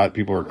kind of thought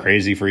people were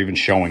crazy for even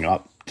showing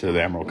up to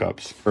the Emerald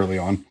Cups early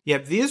on. Yeah,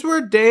 these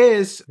were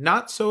days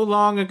not so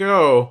long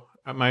ago,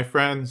 my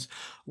friends,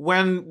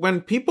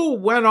 when people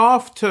went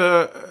off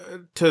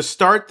to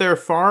start their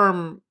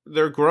farm,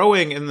 their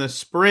growing in the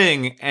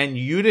spring, and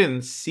you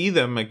didn't see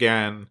them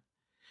again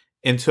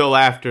until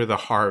after the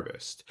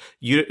harvest.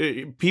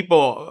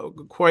 People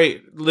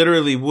quite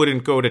literally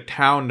wouldn't go to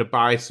town to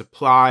buy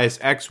supplies,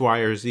 X, Y,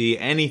 or Z,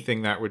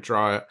 anything that would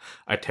draw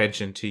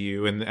attention to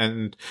you.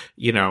 And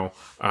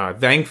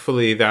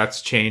thankfully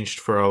that's changed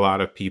for a lot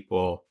of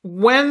people.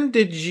 When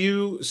did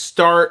you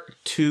start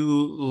to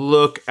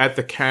look at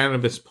the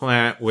cannabis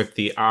plant with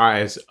the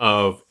eyes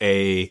of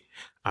a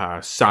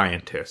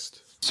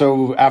scientist?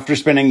 So after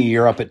spending a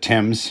year up at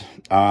Tim's,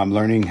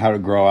 learning how to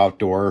grow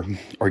outdoor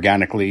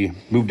organically,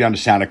 moved down to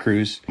Santa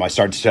Cruz. I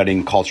started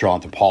studying cultural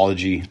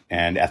anthropology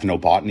and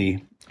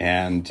ethnobotany,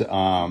 and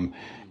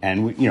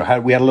we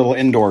had a little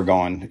indoor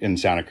going in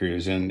Santa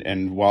Cruz,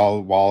 and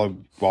while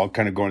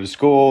kind of going to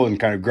school and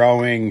kind of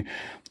growing,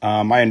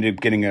 I ended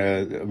up getting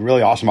a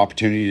really awesome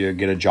opportunity to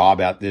get a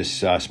job at this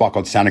spot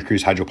called Santa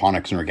Cruz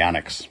Hydroponics and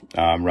Organics,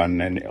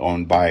 run and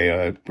owned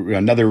by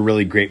another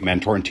really great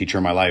mentor and teacher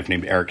in my life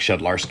named Eric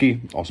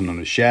Shedlarski, also known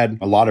as Shed.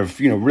 A lot of,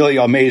 really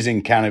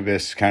amazing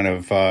cannabis kind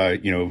of,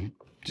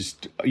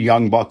 just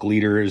young buck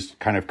leaders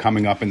kind of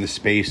coming up in the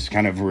space,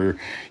 kind of were,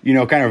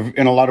 kind of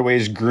in a lot of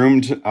ways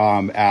groomed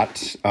at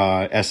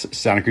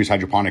Santa Cruz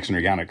Hydroponics and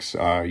Organics,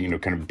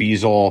 kind of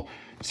Beazle,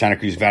 Santa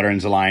Cruz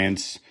Veterans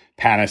Alliance,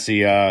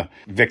 Panacea,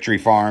 Victory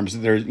Farms.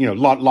 There's, a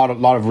lot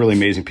of really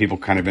amazing people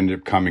kind of ended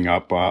up coming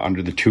up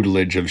under the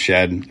tutelage of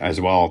Shed as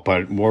well.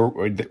 But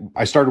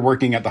I started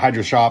working at the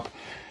Hydro Shop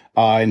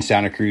in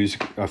Santa Cruz,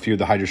 a few of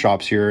the hydro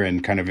shops here,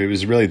 and kind of it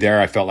was really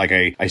there I felt like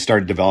I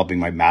started developing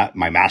my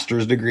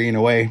master's degree in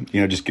a way,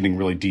 just getting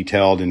really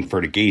detailed in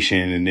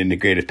fertigation and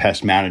integrated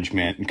pest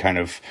management and kind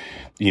of,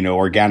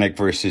 organic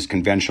versus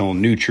conventional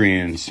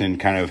nutrients and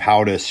kind of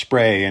how to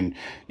spray. And,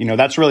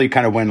 that's really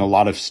kind of when a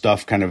lot of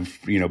stuff kind of,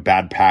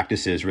 bad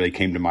practices really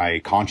came to my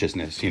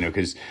consciousness,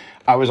 because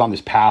I was on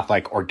this path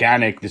like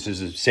organic, this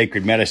is a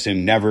sacred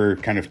medicine, never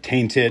kind of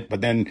taint it.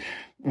 But then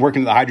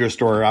working at the hydro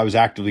store, I was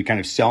actively kind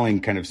of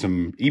selling kind of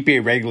some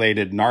EPA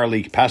regulated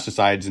gnarly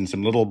pesticides in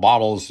some little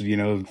bottles,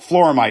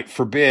 fluoromite,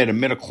 forbid,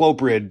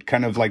 imidacloprid,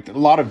 kind of like a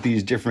lot of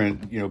these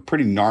different,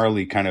 pretty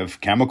gnarly kind of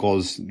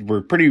chemicals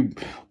were pretty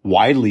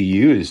widely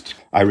used.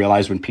 I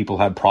realized when people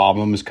had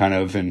problems kind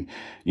of, and,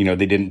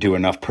 they didn't do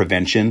enough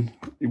prevention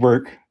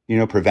work,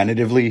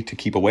 preventatively to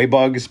keep away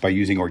bugs by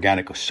using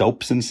organic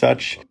soaps and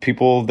such.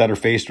 People that are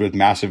faced with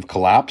massive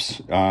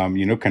collapse,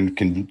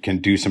 can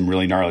do some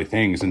really gnarly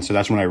things. And so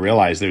that's when I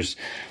realized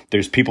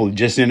there's people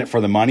just in it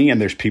for the money, and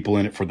there's people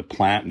in it for the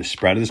plant and the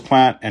spread of this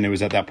plant. And it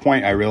was at that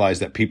point I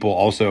realized that people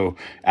also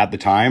at the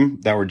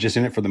time that were just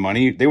in it for the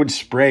money, they would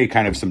spray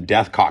kind of some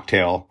death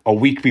cocktail a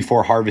week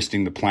before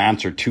harvesting the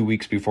plants or 2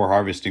 weeks before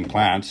harvesting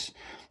plants,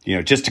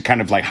 just to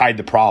kind of like hide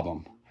the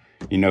problem.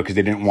 Because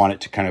they didn't want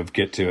it to kind of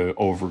get to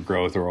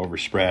overgrowth or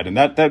overspread. And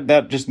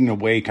that just in a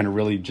way kind of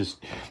really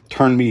just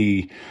turned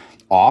me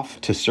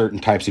off to certain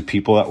types of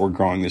people that were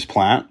growing this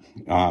plant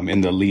in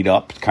the lead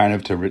up kind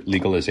of to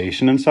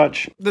legalization and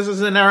such. This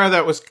is an era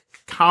that was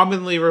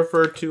commonly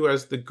referred to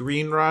as the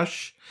Green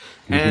Rush.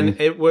 Mm-hmm.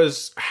 And it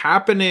was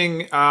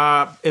happening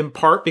in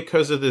part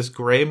because of this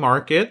gray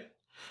market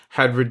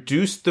had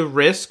reduced the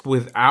risk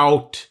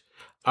without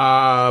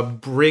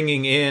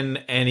bringing in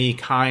any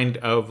kind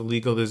of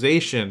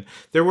legalization.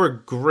 There were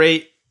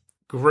great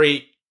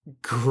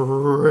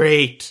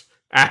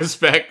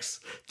aspects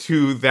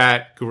to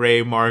that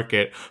gray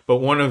market, but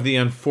one of the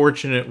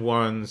unfortunate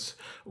ones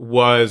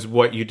was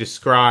what you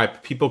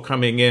described, people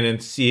coming in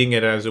and seeing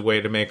it as a way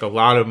to make a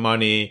lot of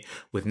money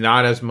with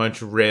not as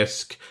much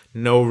risk,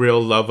 no real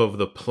love of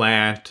the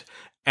plant,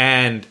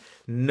 and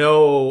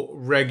no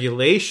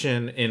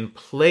regulation in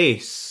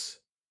place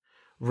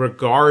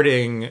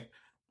regarding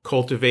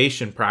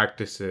cultivation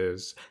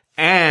practices,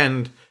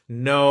 and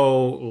no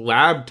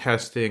lab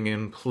testing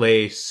in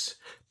place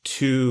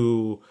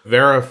to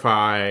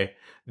verify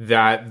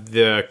that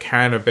the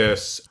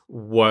cannabis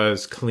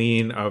was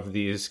clean of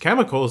these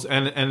chemicals.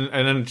 And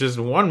then just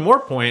one more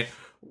point,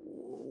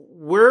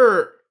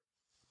 we're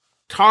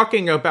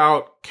talking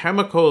about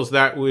chemicals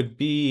that would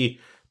be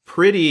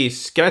pretty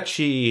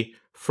sketchy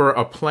for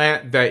a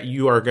plant that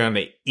you are going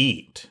to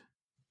eat,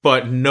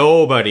 but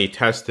nobody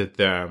tested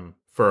them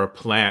for a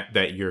plant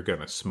that you're going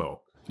to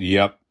smoke.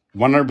 Yep.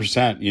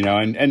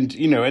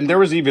 100%, and there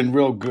was even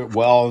real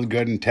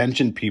good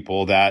intentioned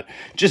people that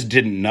just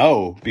didn't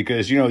know,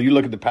 because, you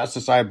look at the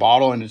pesticide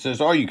bottle and it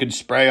says, oh, you could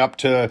spray up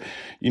to,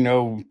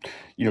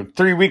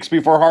 3 weeks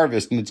before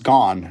harvest and it's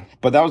gone.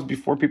 But that was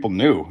before people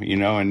knew,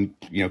 and,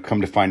 come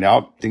to find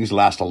out, things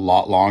last a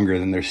lot longer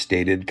than their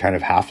stated kind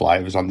of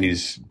half-lives on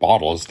these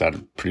bottles that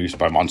are produced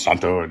by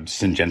Monsanto and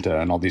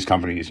Syngenta and all these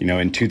companies.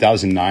 In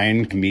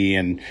 2009, me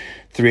and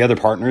 3 other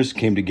partners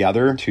came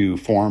together to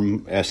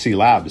form SC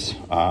Labs,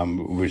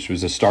 which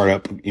was a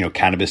startup,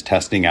 cannabis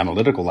testing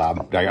analytical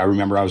lab. I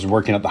remember I was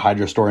working at the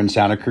Hydro store in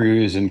Santa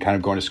Cruz and kind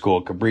of going to school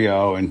at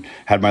Cabrillo and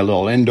had my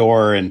little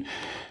indoor, and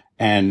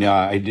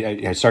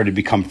I started to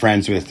become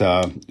friends with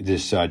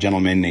this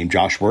gentleman named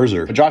Josh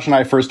Werzer. Josh and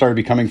I first started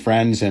becoming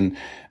friends, and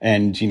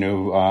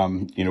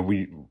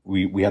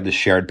we had this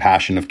shared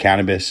passion of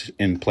cannabis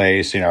in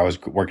place. I was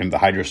working at the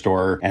Hydro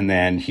store, and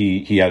then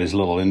he had his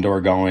little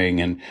indoor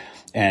going,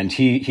 and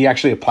he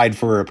actually applied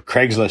for a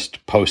Craigslist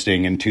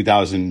posting in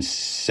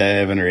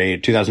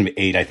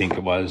 2008, I think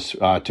it was,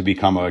 to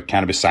become a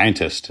cannabis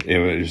scientist. It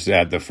was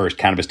at the first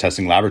cannabis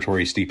testing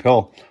laboratory, Steep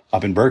Hill,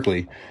 up in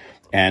Berkeley.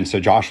 And so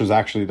Josh was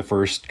actually the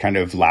first kind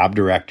of lab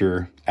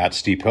director at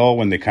Steep Hill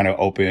when they kind of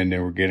opened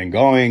and were getting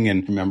going.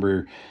 And I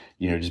remember,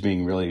 just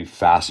being really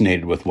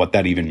fascinated with what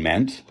that even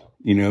meant.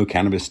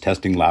 Cannabis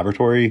testing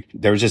laboratory.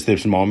 There was just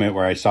this moment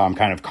where I saw him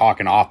kind of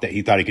cocking off that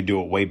he thought he could do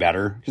it way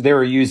better, because they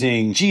were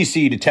using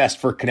GC to test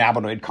for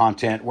cannabinoid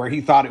content, where he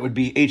thought it would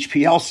be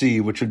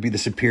HPLC, which would be the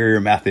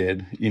superior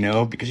method,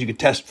 because you could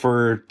test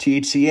for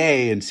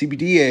THCA and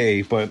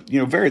CBDA. But,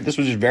 this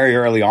was just very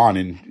early on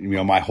in,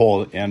 my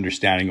whole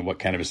understanding of what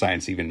cannabis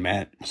science even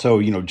meant. So,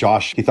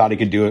 Josh, he thought he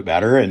could do it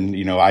better. And,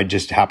 I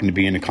just happened to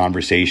be in a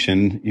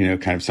conversation,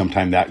 kind of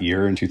sometime that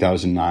year in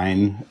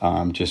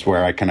 2009, just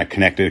where I kind of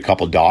connected a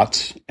couple dots.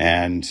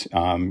 And,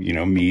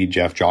 me,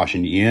 Jeff, Josh,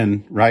 and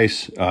Ian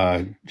Rice,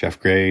 Jeff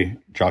Gray,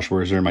 Josh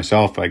Werzer,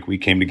 myself, we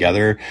came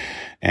together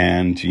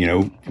and,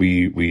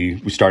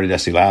 we started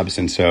SC Labs.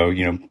 And so,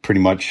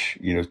 pretty much,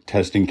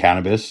 testing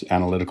cannabis,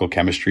 analytical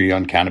chemistry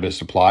on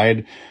cannabis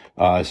applied,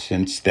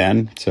 since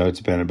then. So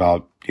it's been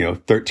about,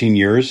 13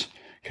 years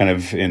kind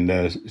of in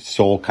the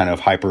sole kind of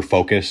hyper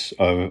focus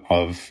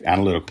of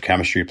analytical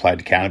chemistry applied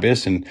to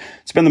cannabis. And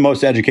it's been the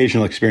most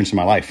educational experience of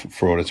my life,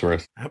 for what it's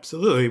worth.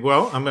 Absolutely.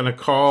 Well, I'm going to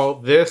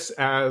call this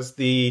as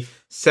the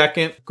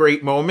second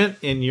great moment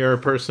in your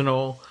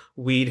personal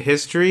weed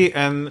history,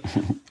 and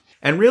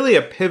really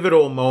a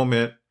pivotal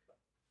moment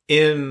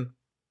in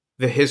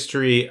the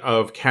history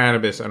of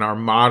cannabis and our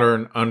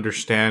modern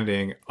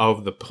understanding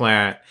of the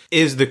plant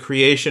is the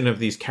creation of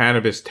these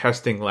cannabis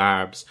testing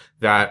labs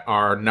that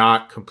are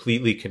not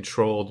completely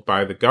controlled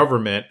by the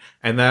government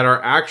and that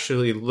are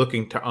actually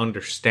looking to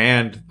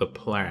understand the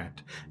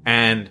plant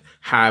and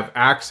have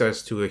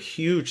access to a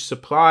huge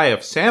supply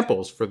of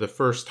samples for the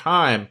first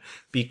time,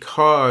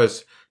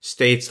 because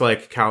states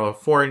like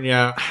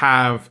California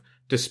have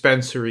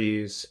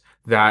dispensaries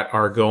that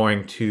are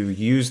going to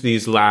use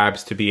these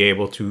labs to be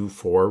able to,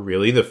 for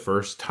really the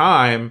first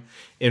time,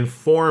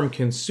 inform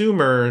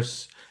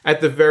consumers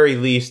at the very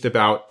least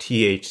about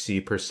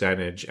THC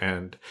percentage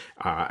and,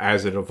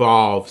 as it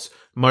evolves,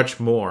 much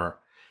more.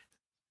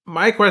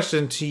 My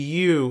question to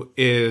you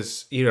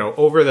is,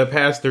 over the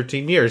past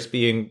 13 years,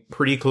 being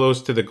pretty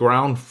close to the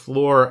ground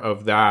floor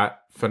of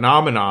that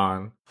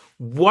phenomenon,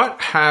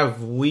 what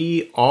have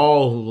we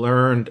all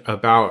learned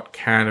about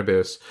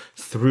cannabis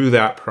through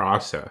that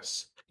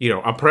process?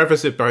 I'll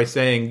preface it by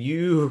saying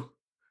you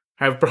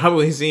have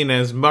probably seen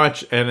as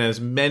much and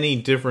as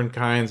many different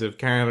kinds of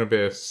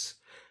cannabis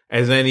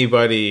as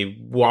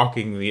anybody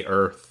walking the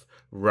earth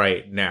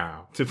right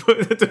now. To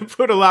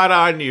put a lot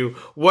on you,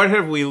 what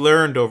have we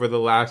learned over the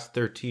last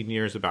 13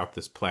 years about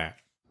this plant?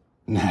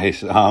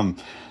 Nice.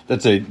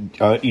 That's a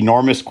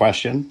enormous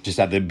question. Just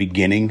at the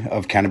beginning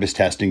of cannabis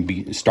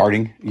testing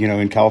starting,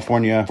 in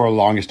California, for the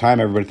longest time,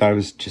 everybody thought it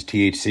was just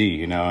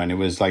THC, and it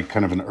was like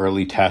kind of an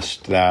early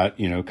test that,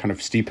 kind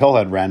of Steep Hill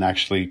had ran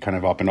actually kind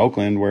of up in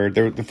Oakland, where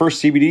the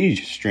first CBD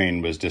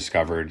strain was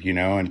discovered,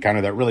 and kind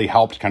of that really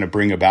helped kind of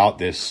bring about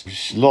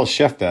this little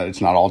shift that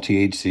it's not all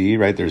THC,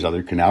 right? There's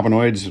other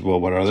cannabinoids. Well,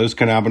 what are those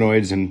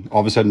cannabinoids? And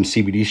all of a sudden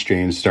CBD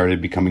strains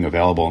started becoming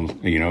available,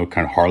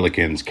 kind of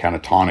Harlequins,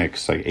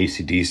 Canatonics, like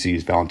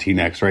ACDCs,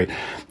 Valentinex, right?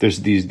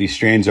 There's these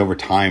strains over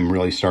time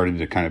really started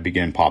to kind of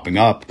begin popping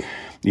up,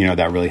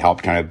 that really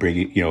helped kind of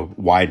bring,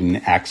 widen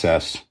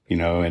access,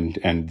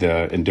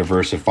 and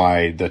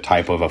diversify the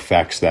type of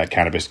effects that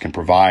cannabis can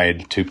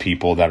provide to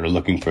people that are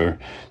looking for,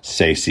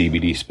 say,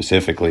 CBD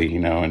specifically,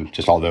 and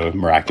just all the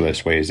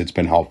miraculous ways it's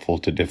been helpful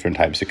to different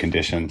types of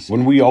conditions.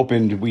 When we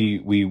opened,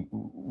 we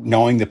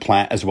knowing the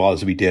plant as well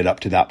as we did up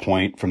to that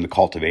point from the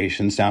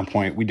cultivation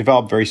standpoint, we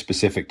developed very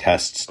specific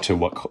tests to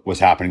what was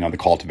happening on the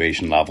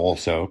cultivation level.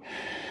 So,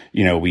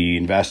 we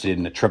invested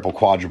in a triple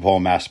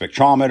quadrupole mass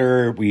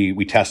spectrometer.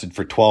 We tested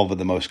for 12 of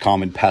the most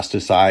common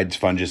pesticides,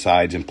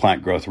 fungicides, and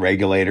plant growth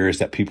regulators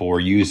that people were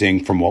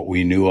using from what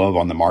we knew of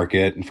on the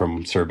market and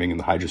from serving in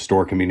the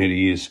hydrostore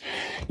communities,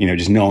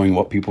 just knowing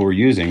what people were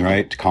using,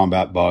 right, to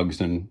combat bugs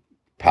and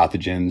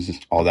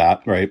pathogens, all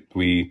that, right?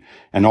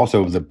 And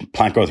also the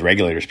plant growth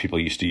regulators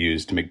people used to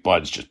use to make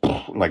buds just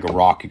like a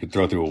rock you could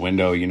throw through a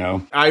window,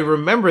 I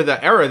remember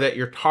the era that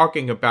you're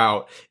talking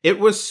about. It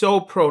was so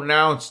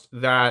pronounced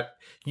that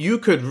you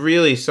could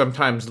really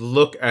sometimes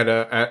look at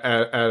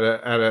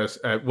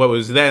what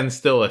was then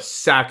still a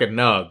sack of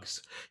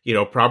nugs,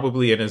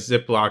 probably in a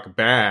Ziploc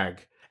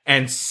bag,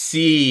 and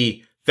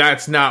see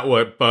that's not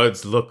what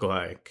buds look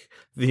like.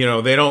 They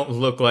don't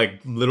look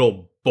like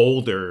little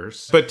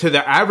boulders. But to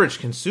the average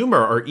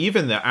consumer, or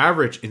even the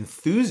average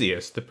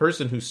enthusiast, the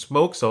person who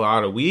smokes a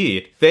lot of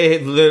weed, they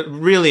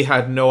really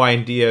had no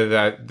idea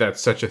that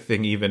such a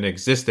thing even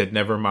existed,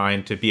 never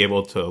mind to be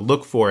able to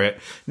look for it,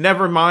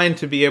 never mind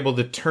to be able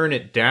to turn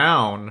it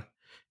down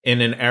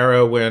in an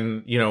era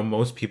when,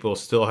 most people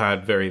still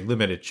had very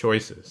limited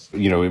choices.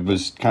 It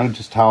was kind of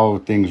just how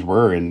things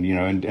were. And,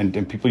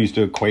 and people used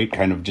to equate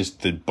kind of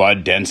just the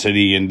bud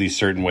density in these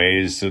certain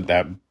ways so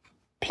that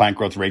plant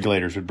growth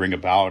regulators would bring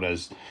about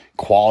as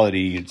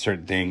quality and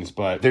certain things.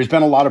 But there's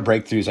been a lot of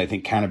breakthroughs I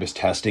think cannabis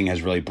testing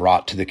has really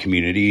brought to the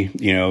community.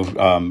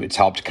 It's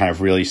helped kind of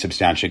really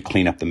substantially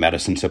clean up the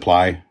medicine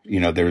supply.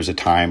 There was a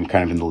time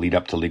kind of in the lead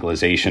up to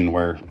legalization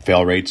where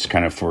fail rates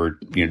kind of for,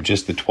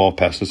 just the 12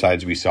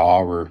 pesticides we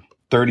saw were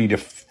 30 to,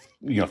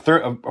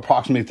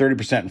 approximately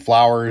 30% in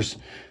flowers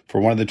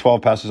for one of the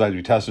 12 pesticides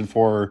we tested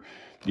for.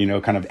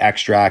 Kind of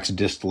extracts,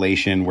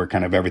 distillation, where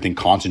kind of everything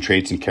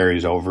concentrates and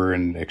carries over,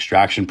 and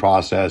extraction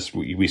process,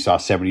 we saw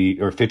 50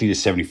 to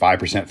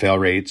 75% fail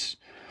rates.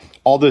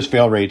 All those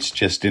fail rates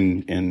just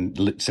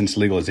since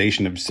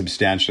legalization have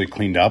substantially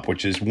cleaned up,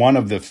 which is one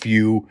of the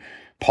few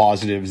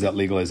positives that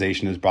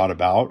legalization has brought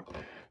about.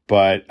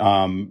 But,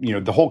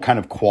 the whole kind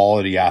of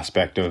quality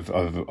aspect of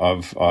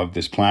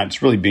this plant,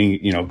 it's really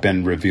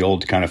been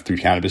revealed kind of through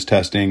cannabis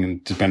testing,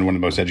 and it's been one of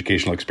the most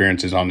educational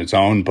experiences on its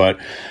own. But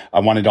I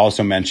wanted to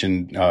also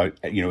mention,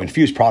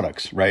 infused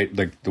products, right?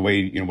 Like the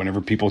way, whenever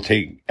people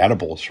take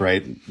edibles,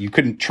 right? You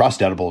couldn't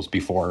trust edibles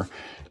before,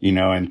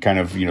 and kind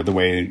of, the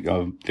way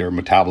they're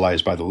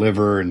metabolized by the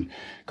liver and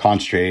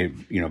concentrate,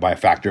 by a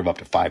factor of up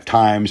to 5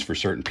 times for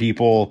certain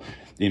people.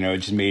 It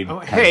just made. Oh,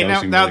 hey,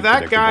 now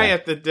that guy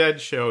at the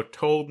Dead Show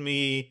told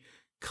me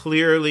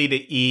clearly to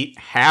eat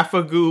half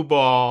a goo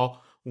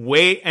ball,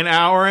 wait an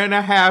hour and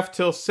a half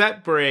till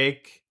set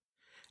break,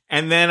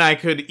 and then I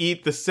could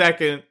eat the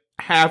second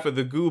half of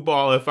the goo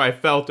ball if I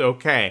felt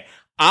okay.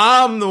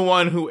 I'm the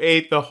one who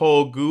ate the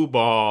whole goo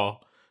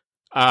ball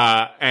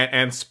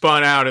and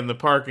spun out in the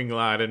parking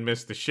lot and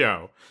missed the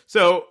show.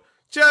 So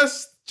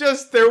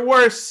just there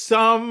were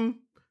some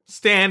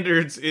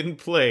standards in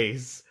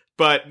place.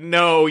 But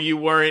no, you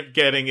weren't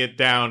getting it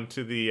down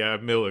to the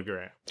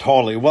milligram.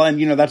 Totally. Well,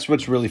 and, that's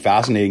what's really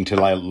fascinating to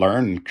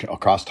learn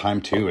across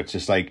time, too. It's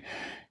just like,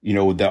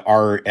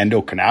 our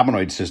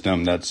endocannabinoid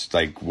system, that's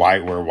like why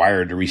we're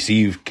wired to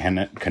receive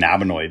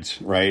cannabinoids,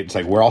 right? It's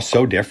like we're all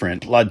so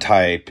different. Blood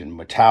type and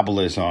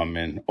metabolism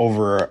and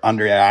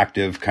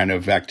underactive kind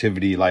of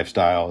activity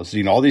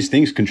lifestyles, all these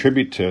things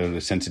contribute to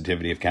the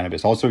sensitivity of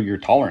cannabis. Also your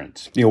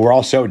tolerance. We're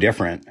all so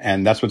different.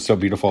 And that's what's so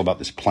beautiful about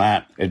this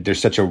plant.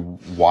 There's such a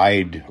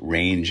wide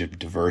range of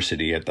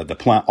diversity that the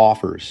plant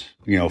offers.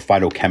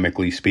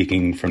 Phytochemically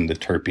speaking, from the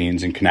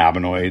terpenes and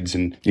cannabinoids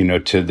and,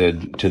 to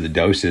the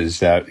doses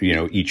that,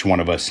 each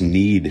one of us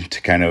need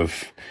to kind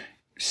of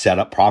set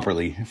up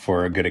properly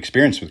for a good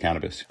experience with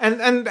cannabis.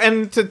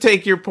 And to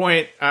take your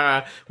point,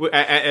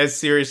 as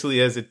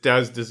seriously as it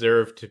does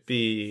deserve to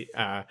be,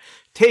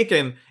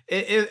 taken,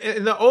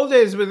 in the old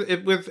days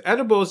with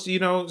edibles,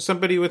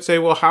 somebody would say,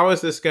 well, how is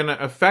this going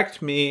to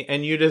affect me?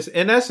 And you just,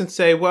 in essence,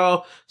 say,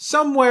 well,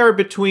 somewhere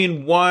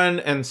between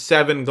 1 and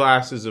 7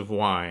 glasses of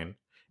wine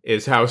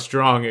is how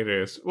strong it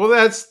is. Well,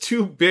 that's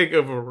too big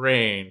of a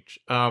range.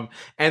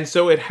 And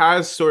so it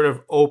has sort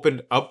of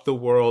opened up the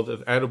world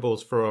of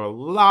edibles for a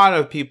lot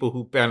of people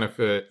who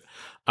benefit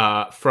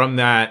from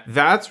that.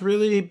 That's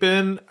really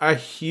been a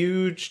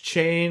huge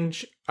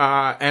change.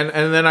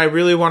 And then I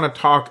really want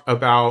to talk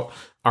about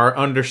our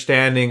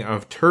understanding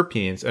of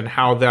terpenes and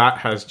how that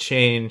has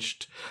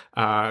changed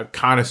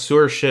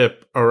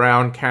connoisseurship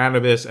around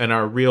cannabis and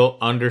our real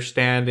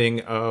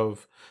understanding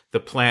of the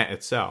plant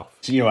itself.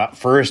 So, at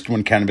first,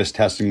 when Cannabis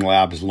Testing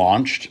Labs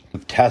launched,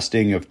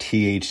 testing of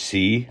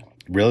THC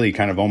really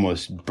kind of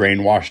almost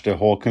brainwashed the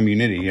whole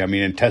community. I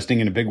mean, and testing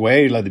in a big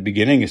way, at the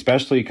beginning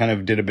especially, kind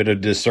of did a bit of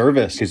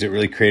disservice because it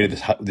really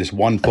created this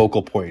one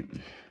focal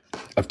point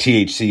of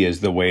THC as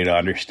the way to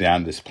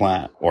understand this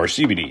plant, or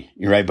CBD,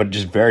 right? But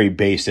just very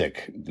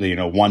basic,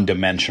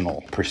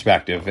 one-dimensional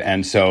perspective.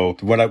 And so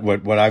what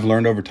I've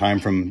learned over time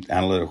from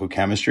analytical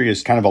chemistry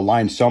is kind of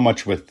aligned so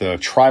much with the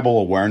tribal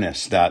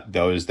awareness that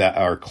those that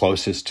are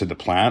closest to the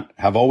plant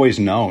have always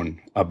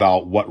known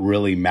about what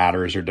really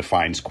matters or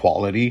defines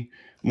quality,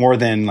 more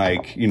than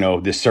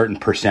this certain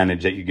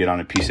percentage that you get on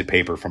a piece of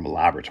paper from a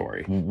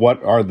laboratory.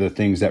 What are the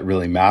things that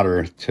really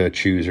matter to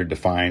choose or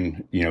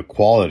define,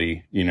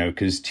 quality,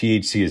 because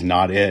THC is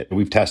not it.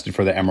 We've tested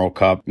for the Emerald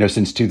Cup,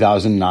 since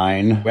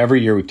 2009.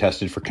 Every year we've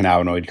tested for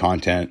cannabinoid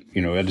content.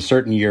 At a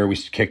certain year we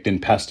kicked in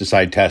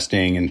pesticide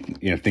testing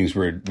and, things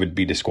would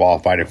be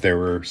disqualified if they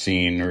were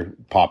seen or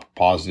pop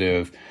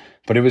positive.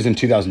 But it was in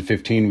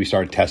 2015 we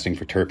started testing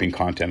for terpene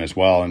content as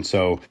well. And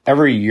so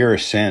every year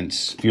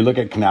since, if you look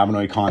at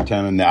cannabinoid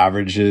content and the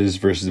averages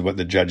versus what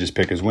the judges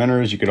pick as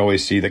winners, you could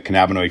always see that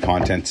cannabinoid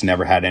content's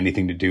never had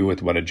anything to do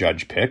with what a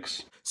judge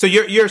picks. So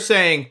you're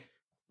saying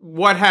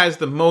what has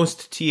the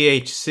most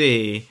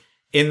THC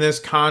in this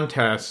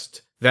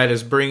contest that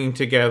is bringing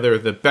together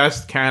the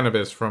best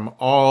cannabis from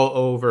all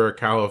over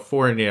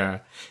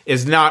California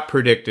is not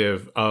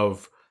predictive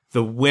of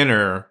the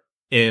winner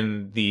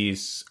in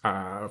these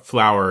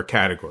flower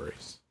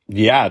categories?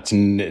 Yeah,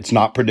 it's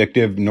not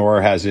predictive,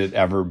 nor has it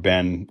ever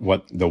been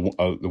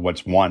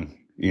what's won,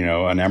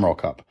 an Emerald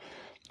Cup.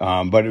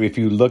 But if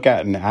you look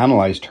at and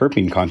analyze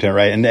terpene content,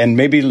 right, and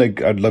maybe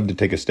I'd love to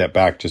take a step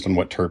back just on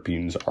what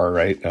terpenes are,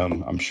 right?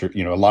 I'm sure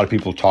a lot of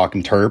people talk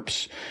in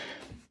terps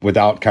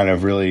without kind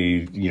of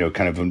really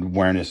kind of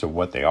awareness of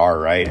what they are,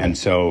 right? And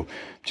so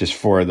just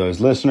for those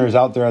listeners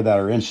out there that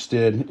are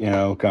interested,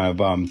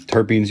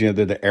 terpenes,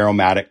 they're the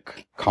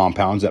aromatic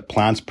compounds that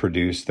plants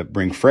produce that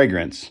bring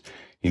fragrance.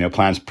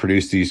 Plants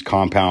produce these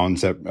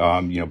compounds that,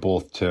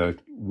 both to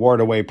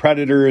ward away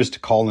predators, to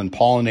call in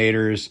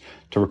pollinators,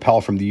 to repel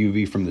from the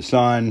UV from the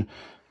sun.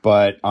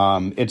 But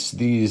it's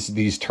these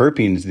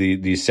terpenes,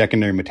 these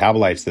secondary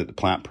metabolites that the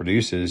plant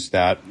produces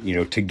that,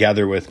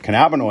 together with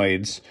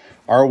cannabinoids,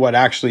 are what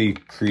actually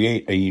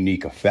create a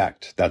unique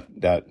effect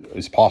that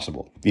is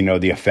possible.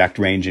 The effect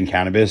range in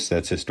cannabis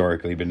that's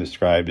historically been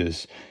described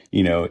as,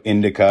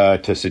 indica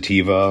to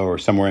sativa or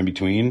somewhere in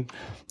between.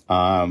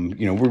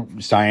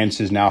 Science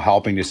is now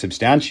helping to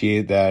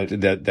substantiate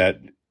that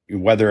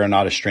whether or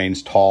not a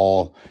strain's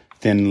tall,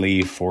 thin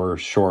leaf or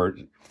short,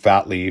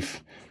 fat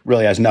leaf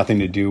really has nothing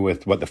to do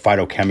with what the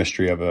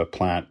phytochemistry of a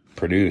plant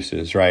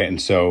produces, right?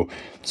 And so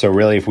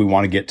really, if we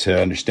want to get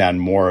to understand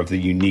more of the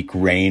unique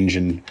range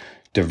and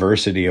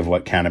diversity of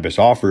what cannabis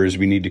offers,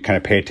 we need to kind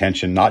of pay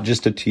attention not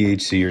just to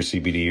THC or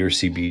CBD or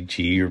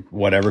CBG or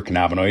whatever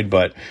cannabinoid,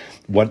 but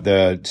what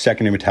the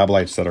secondary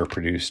metabolites that are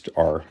produced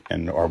are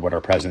and are what are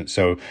present.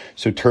 So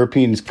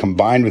terpenes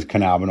combined with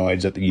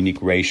cannabinoids at the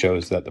unique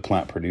ratios that the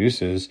plant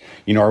produces,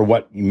 are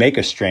what make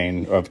a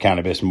strain of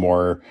cannabis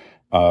more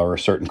or a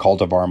certain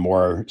cultivar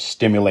more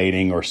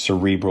stimulating or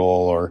cerebral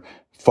or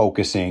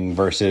focusing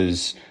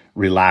versus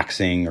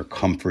relaxing or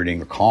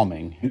comforting or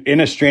calming. In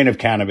a strain of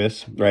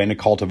cannabis, right, in a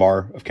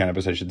cultivar of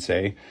cannabis, I should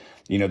say,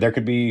 there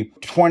could be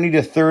 20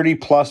 to 30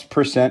 plus %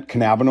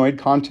 cannabinoid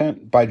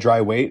content by dry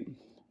weight,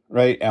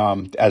 right,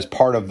 as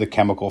part of the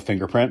chemical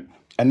fingerprint.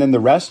 And then the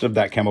rest of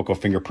that chemical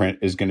fingerprint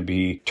is going to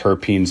be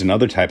terpenes and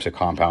other types of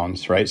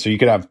compounds, right? So you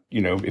could have,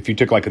 if you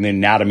took like the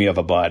anatomy of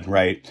a bud,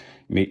 right,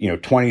 20,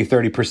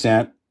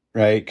 30%,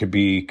 right, could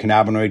be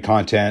cannabinoid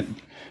content,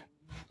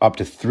 up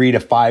to 3 to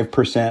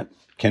 5%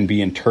 can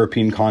be in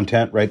terpene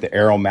content, right? The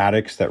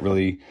aromatics that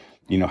really,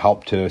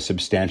 help to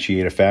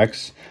substantiate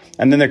effects.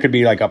 And then there could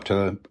be like up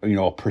to,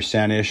 a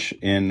percentage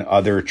in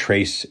other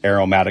trace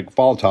aromatic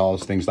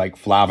volatiles, things like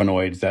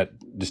flavonoids that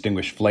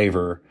distinguish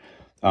flavor,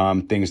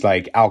 things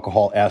like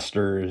alcohol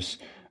esters,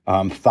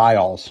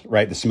 thiols,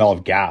 right? The smell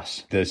of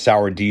gas, the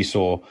sour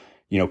diesel,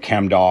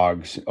 chem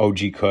dogs,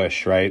 OG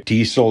Kush, right?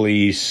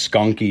 Diesel-y,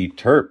 skunky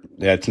terp.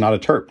 It's not a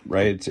terp,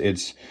 right?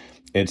 It's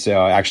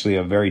actually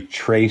a very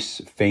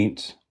trace,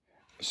 faint,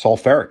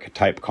 sulfuric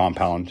type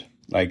compound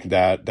like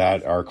that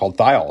are called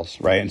thiols,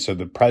 right? And so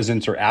the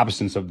presence or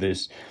absence of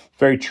this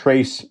very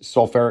trace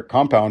sulfuric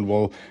compound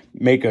will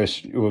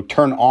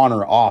turn on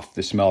or off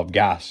the smell of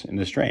gas in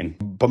the strain.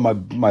 But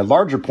my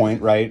larger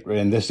point, right,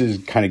 and this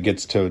is kind of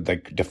gets to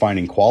like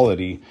defining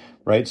quality,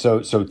 right?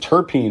 So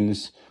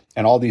terpenes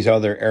and all these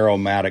other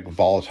aromatic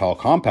volatile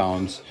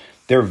compounds,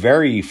 they're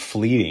very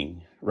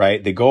fleeting,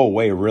 right? They go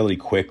away really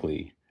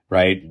quickly,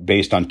 right?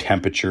 Based on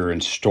temperature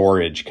and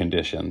storage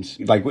conditions.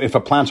 Like if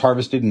a plant's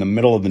harvested in the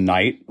middle of the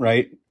night,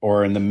 right?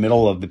 Or in the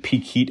middle of the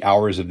peak heat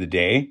hours of the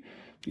day,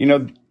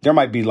 there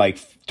might be like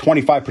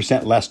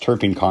 25% less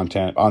terpene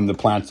content on the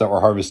plants that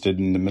were harvested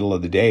in the middle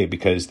of the day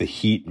because the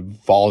heat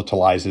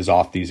volatilizes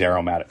off these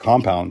aromatic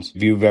compounds.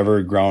 If you've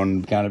ever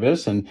grown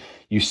cannabis and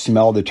you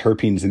smell the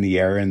terpenes in the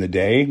air in the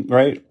day,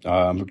 right?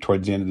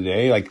 Towards the end of the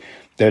day, like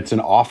that's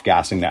an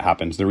off-gassing that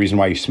happens. The reason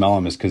why you smell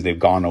them is because they've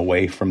gone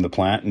away from the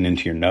plant and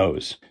into your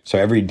nose. So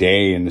every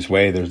day in this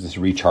way, there's this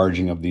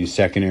recharging of these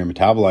secondary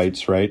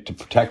metabolites, right? To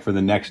protect for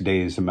the next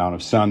day's amount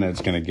of sun that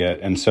it's going to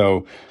get. And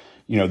so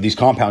these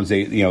compounds,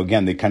 they,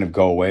 again, they kind of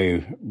go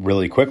away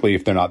really quickly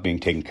if they're not being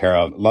taken care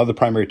of. A lot of the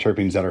primary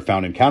terpenes that are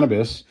found in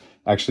cannabis,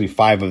 actually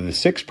 5 of the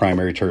 6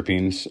 primary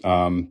terpenes,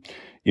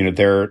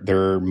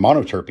 they're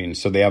monoterpenes.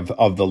 So they have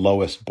of the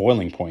lowest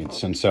boiling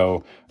points. And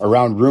so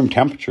around room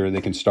temperature,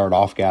 they can start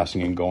off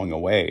gassing and going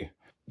away.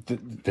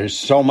 There's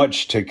so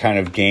much to kind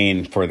of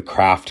gain for the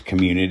craft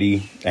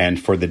community and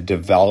for the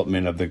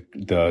development of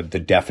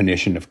the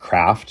definition of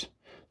craft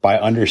by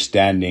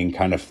understanding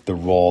kind of the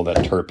role that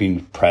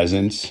terpene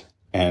presence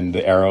and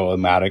the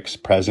aromatics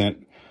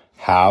present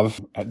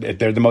have.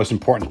 They're the most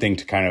important thing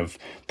to kind of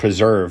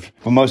preserve.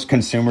 But most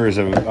consumers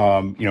of,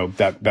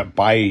 that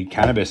buy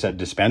cannabis at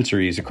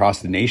dispensaries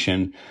across the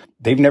nation,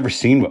 they've never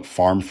seen what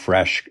farm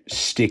fresh,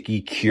 sticky,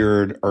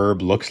 cured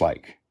herb looks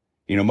like.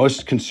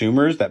 Most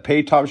consumers that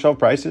pay top shelf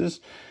prices,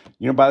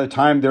 by the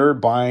time they're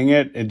buying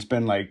it, it's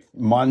been like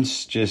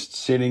months just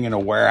sitting in a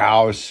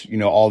warehouse.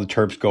 All the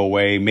terps go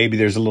away. Maybe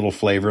there's a little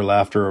flavor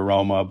left or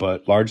aroma,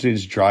 but largely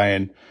it's dry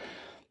and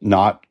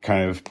not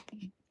kind of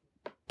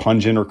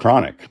pungent or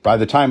chronic. By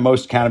the time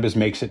most cannabis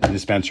makes it to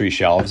dispensary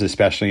shelves,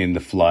 especially in the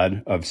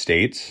flood of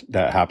states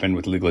that happened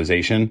with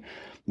legalization,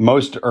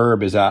 most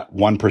herb is at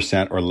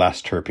 1% or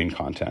less terpene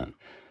content.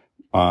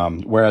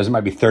 Whereas it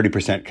might be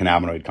 30%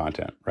 cannabinoid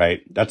content,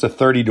 right? That's a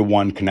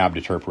 30-to-1 cannab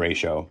to terp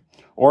ratio.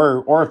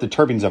 Or if the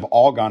terpenes have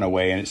all gone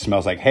away and it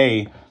smells like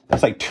hay,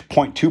 that's like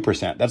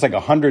 0.2%. That's like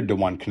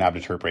 100-to-1 cannab to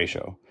terp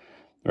ratio,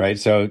 right?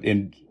 So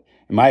in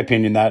my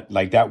opinion,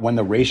 that when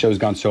the ratio has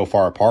gone so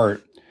far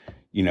apart,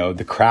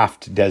 the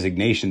craft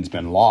designation's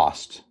been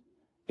lost.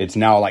 It's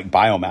now like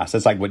biomass.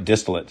 That's like what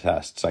distillate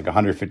tests, like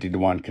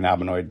 150-to-1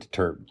 cannabinoid to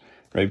terp,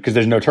 right? Because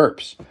there's no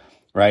terps.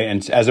 Right.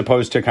 And as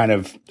opposed to kind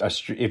of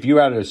if you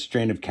had a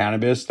strain of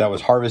cannabis that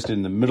was harvested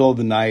in the middle of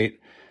the night,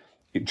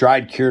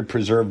 dried, cured,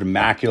 preserved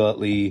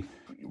immaculately,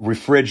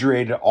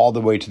 refrigerated all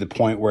the way to the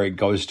point where it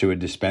goes to a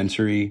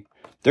dispensary,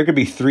 there could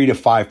be 3 to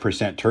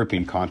 5%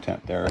 terpene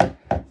content there.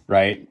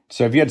 Right.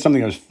 So if you had something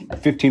that was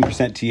 15%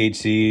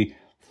 THC,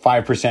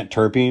 5%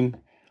 terpene,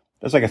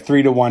 that's like a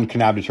 3-to-1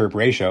 cannab to terp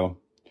ratio.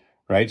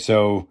 Right.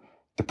 So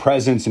the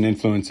presence and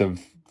influence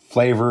of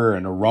flavor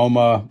and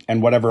aroma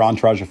and whatever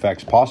entourage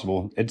effects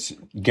possible, it's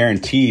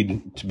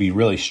guaranteed to be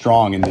really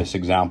strong in this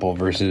example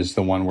versus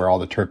the one where all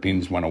the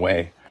terpenes went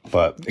away.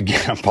 But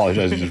again, I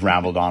apologize, I just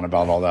rambled on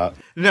about all that.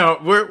 No,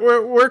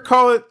 we're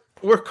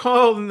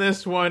calling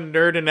this one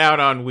 "Nerding Out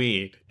on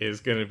Weed"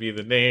 is going to be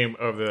the name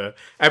of the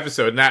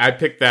episode. Now I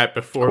picked that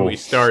before we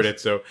started,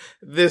 so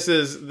this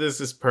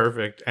is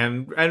perfect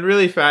and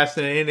really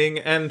fascinating.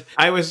 And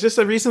I was just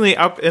recently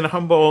up in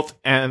Humboldt,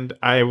 and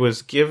I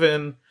was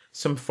given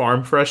some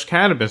farm fresh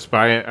cannabis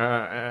by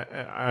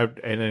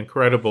an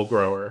incredible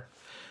grower.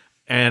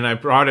 And I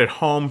brought it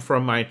home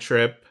from my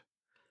trip.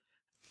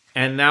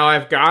 And now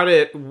I've got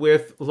it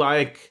with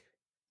like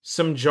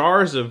some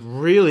jars of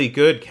really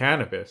good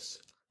cannabis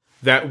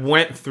that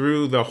went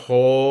through the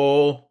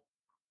whole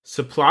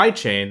supply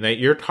chain that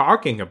you're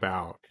talking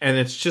about. And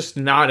it's just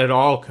not at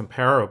all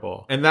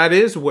comparable. And that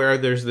is where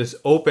there's this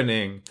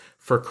opening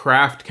for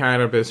craft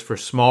cannabis, for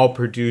small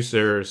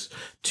producers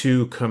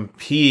to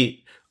compete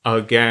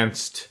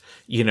against,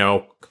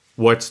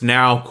 what's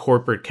now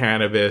corporate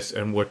cannabis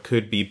and what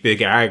could be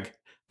big ag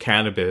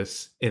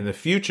cannabis in the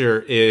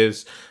future.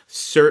 Is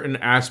certain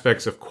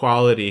aspects of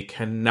quality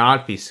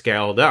cannot be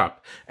scaled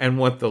up. And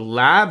what the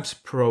labs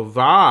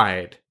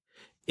provide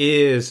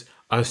is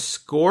a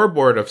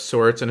scoreboard of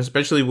sorts, and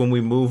especially when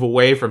we move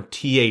away from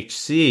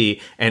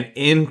THC and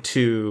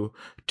into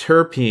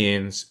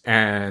terpenes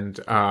and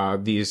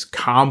these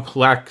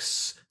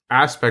complex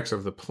aspects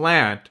of the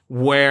plant,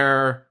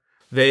 where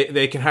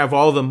they can have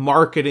all the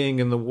marketing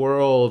in the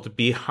world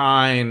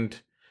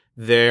behind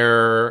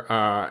their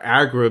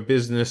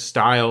agribusiness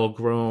style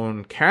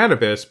grown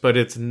cannabis, but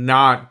it's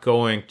not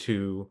going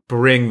to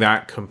bring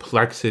that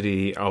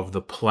complexity of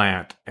the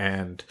plant.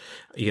 And,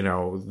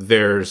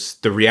 there's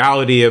the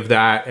reality of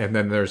that, and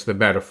then there's the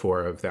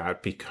metaphor of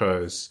that,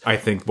 because I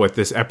think what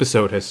this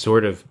episode has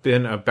sort of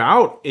been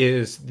about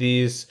is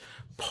these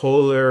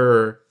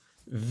polar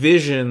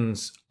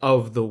visions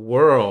of the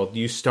world.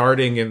 You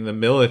starting in the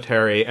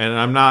military, and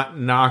I'm not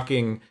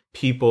knocking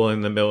people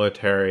in the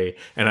military,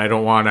 and I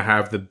don't want to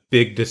have the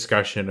big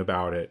discussion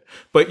about it,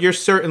 but you're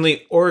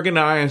certainly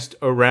organized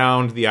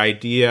around the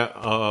idea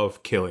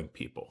of killing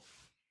people,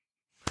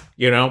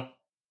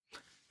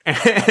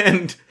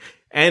 and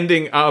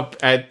ending up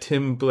at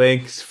Tim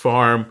Blake's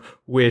farm,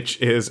 which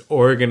is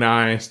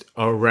organized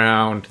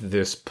around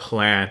this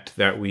plant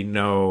that we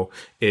know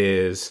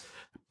is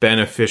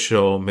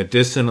beneficial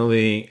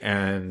medicinally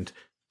and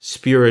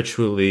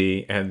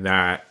spiritually, and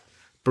that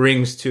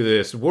brings to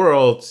this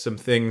world some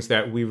things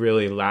that we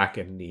really lack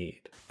and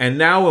need. And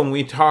now when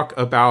we talk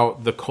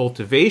about the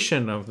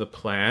cultivation of the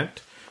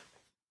plant,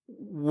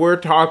 we're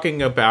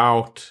talking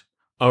about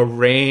a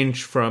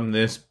range from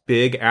this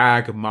big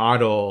ag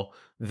model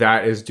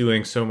that is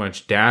doing so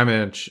much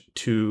damage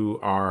to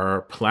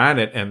our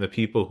planet and the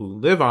people who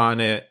live on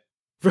it,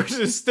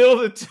 versus still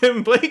the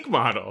Tim Blake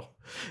model,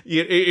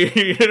 You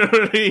know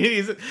what I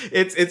mean?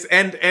 It's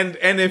and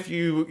if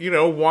you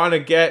want to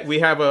get, we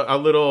have a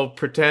little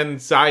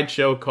pretend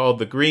sideshow called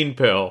the Green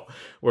Pill,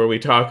 where we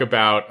talk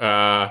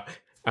about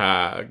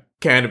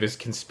cannabis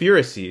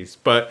conspiracies,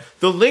 but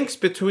the links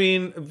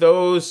between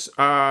those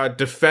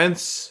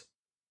defense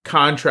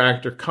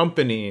contractor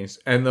companies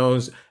and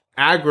those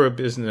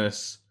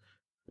agribusiness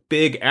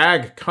big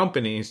ag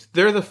companies,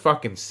 they're the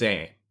fucking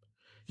same.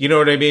 You know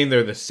what I mean?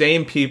 They're the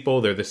same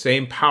people, they're the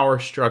same power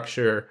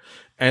structure,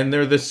 and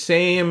they're the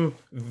same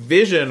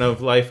vision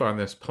of life on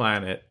this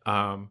planet.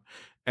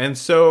 And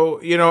so,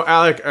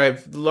 Alec,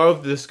 I've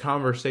loved this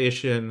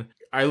conversation.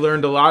 I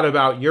learned a lot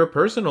about your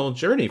personal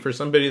journey for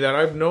somebody that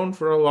I've known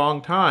for a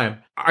long time.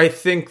 I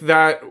think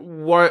that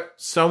what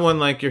someone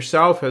like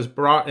yourself has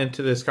brought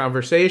into this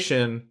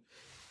conversation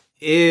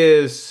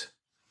is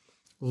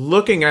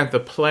looking at the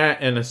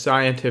plant in a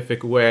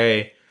scientific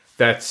way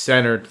that's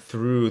centered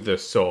through the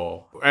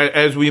soul.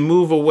 As we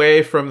move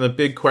away from the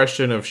big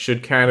question of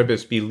should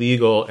cannabis be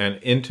legal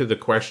and into the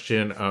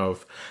question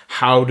of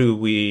how do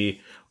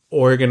we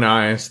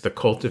organize the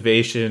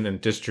cultivation and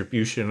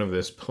distribution of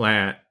this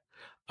plant,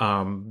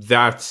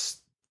 that's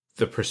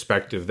the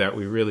perspective that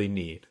we really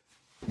need.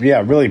 Yeah,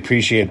 I really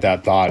appreciate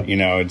that thought.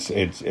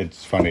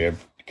 It's funny.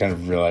 I've kind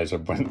of realized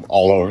I've went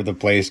all over the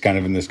place kind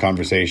of in this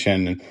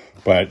conversation,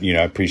 but,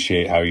 I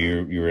appreciate how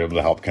you were able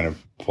to help kind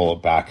of pull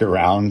it back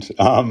around.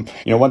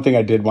 One thing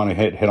I did want to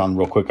hit on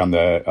real quick on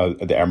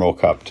the Emerald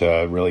Cup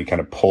to really kind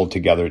of pull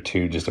together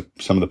too, just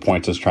some of the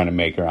points I was trying to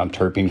make around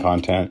terpene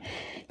content.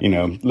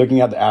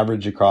 Looking at the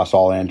average across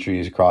all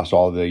entries, across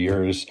all the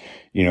years,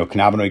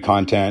 cannabinoid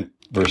content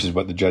versus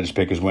what the judges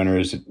pick as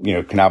winners.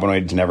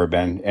 Cannabinoids never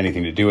been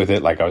anything to do with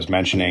it, like I was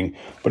mentioning.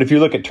 But if you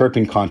look at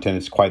terpene content,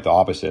 it's quite the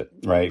opposite,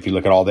 right? If you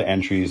look at all the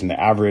entries and the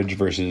average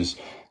versus,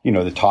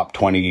 the top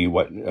 20,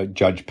 what a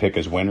judge pick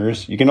as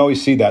winners, you can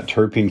always see that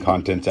terpene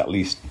content's at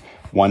least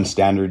one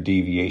standard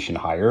deviation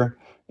higher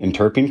in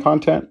terpene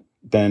content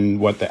than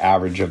what the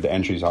average of the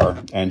entries are.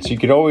 And so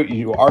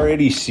you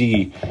already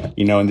see,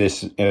 in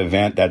this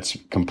event that's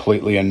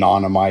completely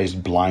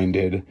anonymized,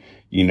 blinded,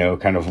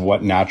 kind of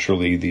what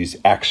naturally these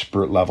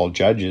expert level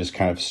judges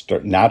kind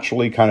of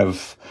naturally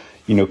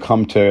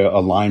come to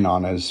align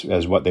on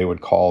as what they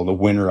would call the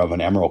winner of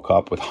an Emerald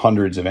Cup with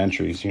hundreds of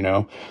entries,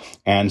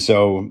 And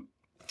so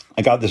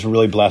I got this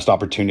really blessed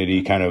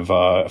opportunity kind of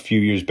a few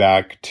years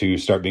back to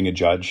start being a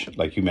judge,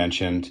 like you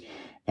mentioned.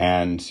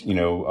 And,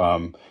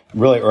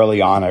 really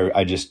early on,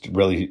 I just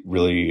really,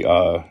 really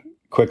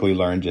quickly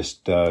learned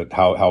just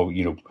how,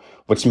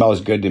 what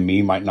smells good to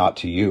me might not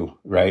to you,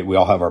 right? We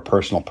all have our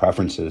personal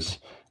preferences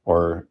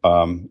or,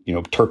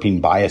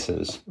 terpene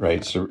biases,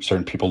 right? So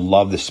certain people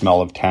love the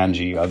smell of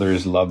Tangie.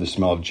 Others love the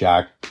smell of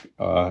Jack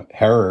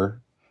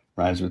Herrer,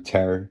 rhymes with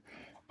terror,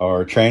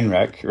 or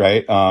Trainwreck,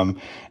 right?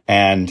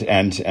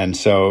 And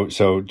so,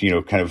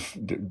 kind of,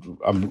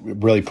 I'm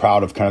really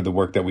proud of kind of the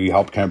work that we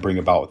helped kind of bring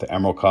about with the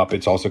Emerald Cup.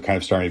 It's also kind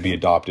of starting to be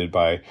adopted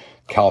by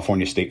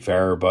California State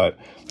Fair, but,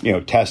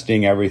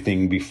 testing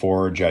everything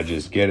before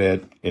judges get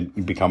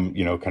it become,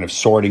 kind of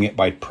sorting it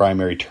by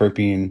primary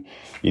terpene,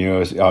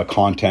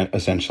 content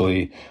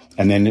essentially.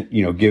 And then,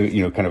 giving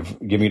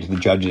it to the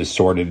judges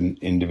sorted in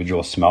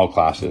individual smell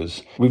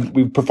classes.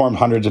 We've performed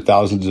hundreds of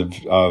thousands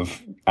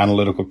of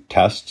analytical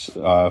tests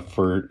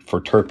for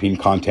terpene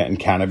content in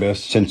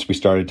cannabis since we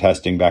started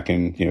testing back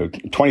in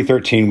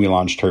 2013. We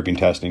launched terpene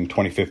testing.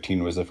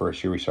 2015 was the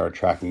first year we started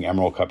tracking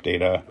Emerald Cup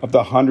data. Of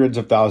the hundreds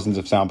of thousands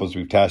of samples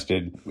we've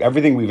tested,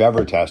 everything we've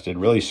ever tested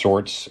really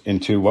sorts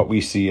into what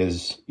we see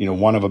as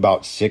one of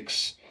about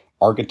 6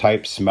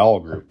 archetype smell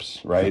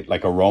groups, right?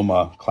 Like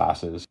aroma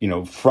classes.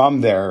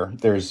 From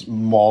there's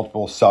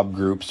multiple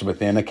subgroups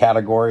within a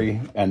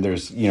category, and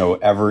there's,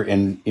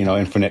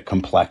 infinite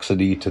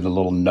complexity to the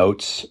little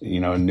notes,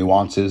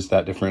 nuances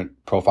that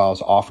different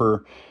profiles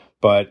offer.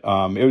 But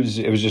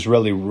it was just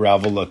really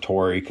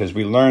revelatory because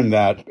we learned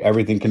that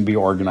everything can be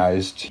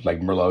organized like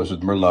Merlots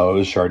with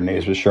Merlots,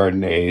 Chardonnays with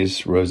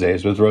Chardonnays,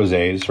 Rosés with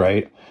Rosés,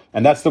 right?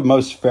 And that's the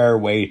most fair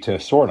way to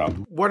sort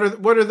them. What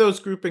are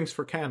those groupings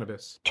for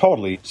cannabis?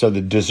 Totally. So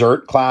the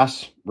dessert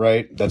class,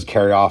 right? That's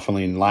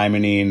caryophyllene,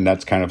 limonene.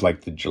 That's kind of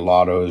like the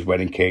gelatos,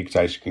 wedding cakes,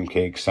 ice cream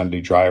cakes,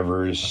 Sunday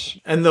drivers.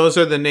 And those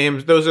are the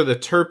names. Those are the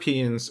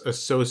terpenes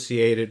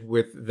associated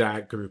with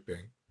that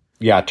grouping.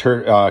 Yeah,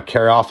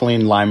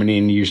 caryophyllene,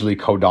 limonene, usually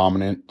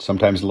codominant.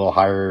 Sometimes a little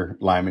higher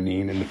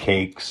limonene in the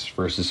cakes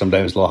versus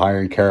sometimes a little higher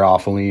in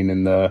caryophyllene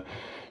in the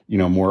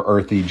more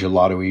earthy,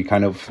 gelato-y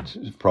kind of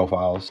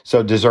profiles.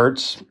 So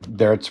desserts,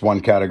 it's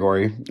one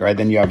category, right?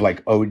 Then you have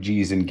like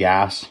OGs and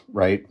gas,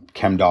 right?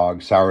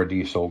 Chemdog, sour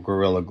diesel,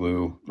 Gorilla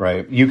Glue,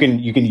 right? You can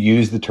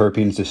use the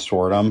terpenes to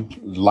sort them.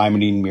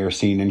 Limonene,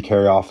 myrcene, and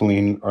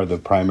caryophyllene are the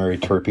primary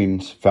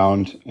terpenes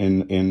found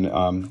in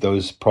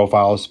those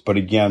profiles. But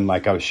again,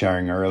 like I was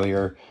sharing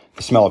earlier,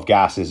 the smell of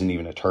gas isn't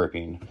even a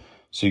terpene.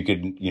 So you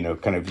could,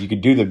 you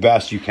could do the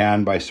best you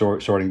can by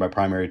sorting by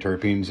primary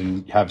terpenes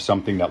and have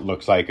something that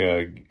looks like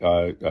an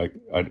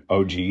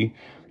OG,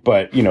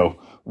 But,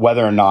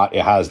 whether or not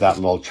it has that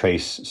little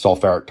trace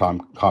sulfuric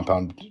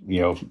compound,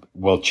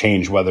 will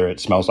change whether it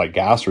smells like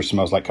gas or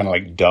smells like kind of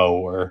like dough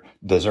or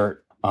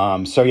dessert.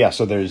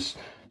 So there's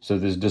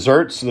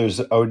desserts, there's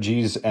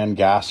OGs and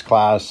gas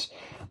class.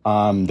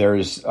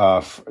 There's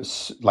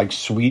like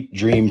Sweet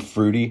Dream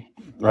Fruity,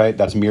 right?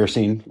 That's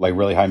myrcene, like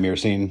really high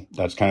myrcene.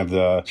 That's kind of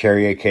the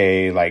Cherry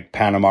AK, like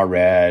Panama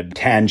Red,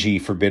 Tangy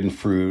Forbidden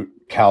Fruit,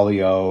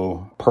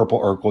 Calio, Purple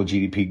Urkel,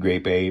 GDP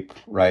Grape Ape,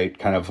 right?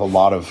 Kind of a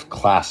lot of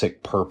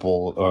classic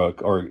purple,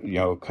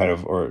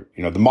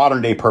 the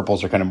modern day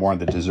purples are kind of more in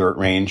the dessert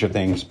range of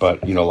things,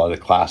 but, a lot of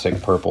the classic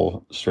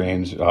purple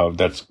strains,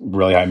 that's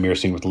really high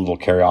myrcene with a little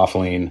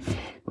caryophyllene,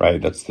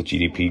 right? That's the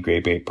GDP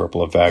Grape Ape,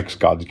 Purple Effects,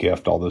 God's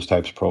Gift, all those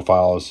types of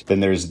profiles.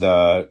 Then there's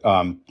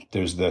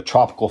the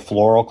tropical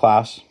floral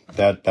class.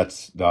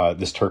 That's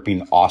this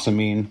terpene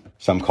osmine.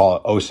 Some call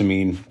it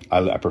osamine.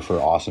 I prefer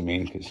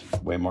osmine because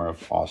way more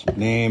of awesome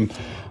name.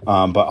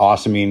 But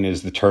osmine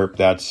is the terp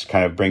that's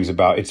kind of brings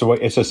about. It's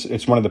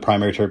one of the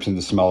primary terps in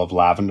the smell of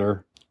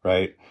lavender,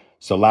 right?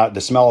 So the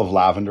smell of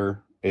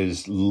lavender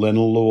is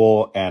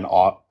linalool and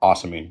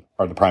osmine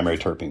are the primary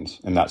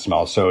terpenes in that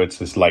smell. So it's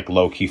this like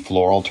low key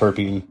floral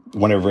terpene.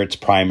 Whenever it's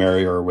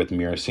primary or with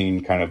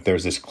myrcene, kind of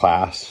there's this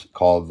class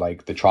called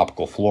like the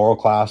tropical floral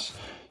class.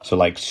 So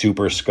like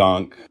super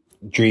skunk,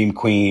 dream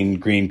queen,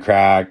 green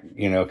crack,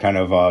 kind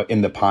of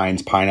in the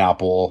pines,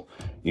 pineapple,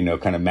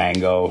 kind of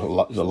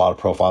mango, a lot of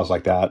profiles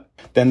like that.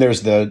 Then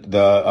there's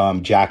the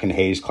Jack and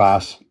Hayes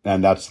class,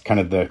 and that's kind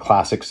of the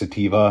classic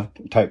sativa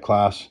type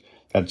class.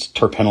 That's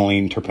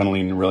terpinolene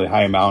in really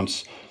high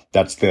amounts.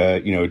 That's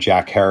the,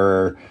 Jack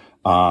Herer,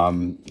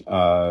 Trainwreck,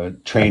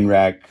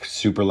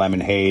 Super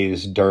Lemon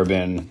Haze,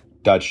 Durban,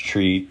 Dutch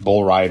Treat,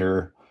 Bull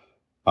Rider,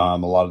 a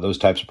lot of those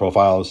types of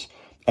profiles.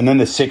 And then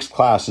the sixth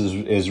class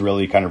is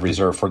really kind of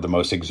reserved for the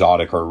most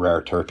exotic or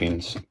rare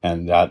terpenes.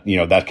 And that,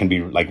 that can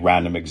be like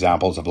random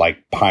examples of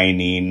like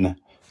pinene,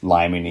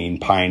 limonene,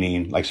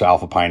 pinene, like so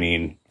alpha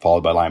pinene,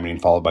 followed by limonene,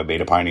 followed by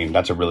beta pinene.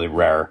 That's a really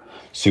rare,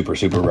 super,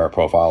 super rare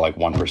profile, like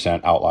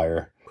 1%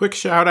 outlier. Quick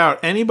shout out.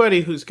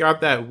 Anybody who's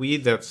got that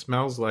weed that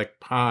smells like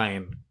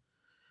pine,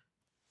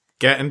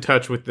 get in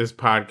touch with this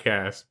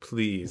podcast,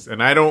 please.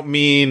 And I don't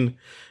mean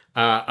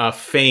a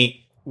faint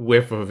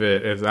whiff of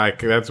it. Is like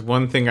that's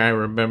one thing I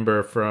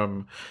remember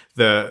from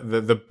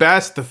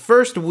the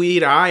first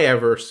weed I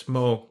ever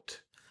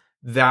smoked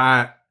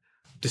that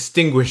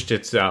distinguished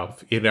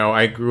itself.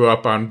 I grew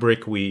up on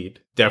brick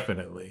weed,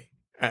 definitely.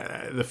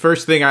 The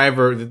first thing I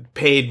ever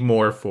paid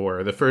more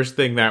for, the first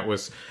thing that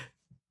was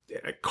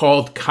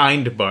called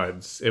Kind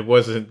Buds, it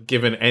wasn't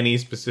given any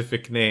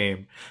specific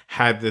name,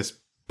 had this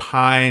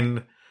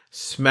pine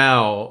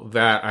smell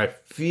that I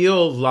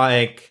feel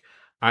like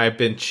I've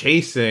been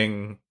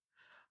chasing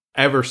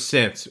ever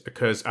since,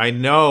 because I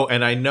know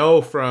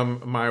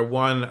from my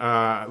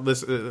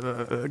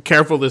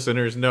careful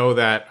listeners know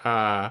that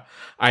I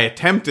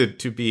attempted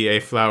to be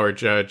a flower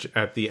judge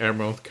at the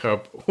Emerald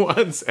Cup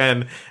once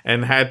and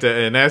had to,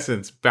 in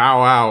essence,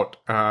 bow out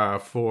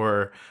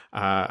for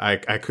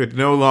I could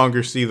no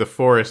longer see the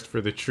forest for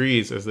the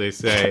trees, as they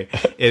say.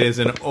 It is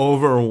an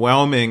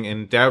overwhelming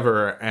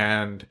endeavor,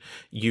 and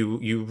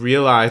you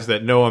realize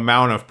that no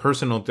amount of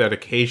personal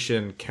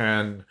dedication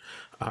can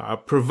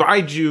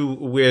provide you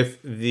with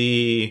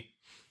the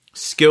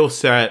skill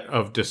set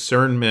of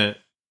discernment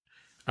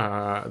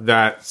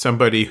that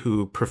somebody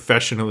who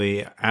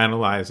professionally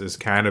analyzes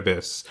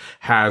cannabis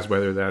has,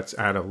 whether that's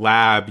at a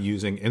lab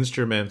using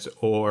instruments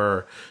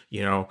or,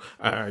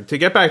 to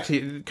get back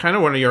to kind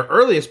of one of your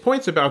earliest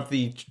points about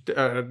the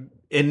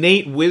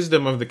innate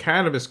wisdom of the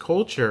cannabis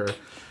culture.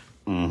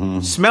 Mm-hmm.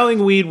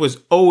 Smelling weed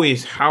was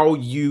always how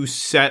you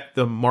set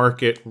the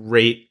market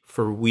rate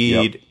for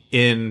weed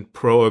in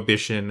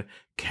prohibition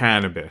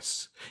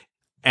cannabis.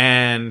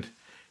 And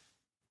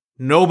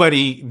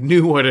nobody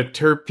knew what a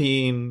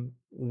terpene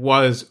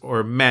was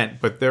or meant,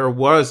 but there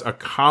was a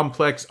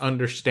complex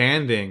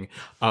understanding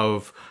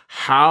of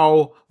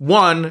how,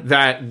 one,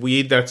 that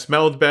weed that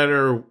smelled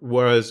better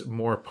was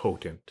more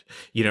potent.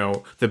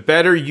 The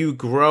better you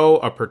grow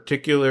a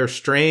particular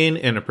strain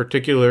in a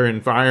particular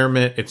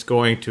environment, it's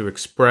going to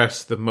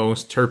express the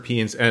most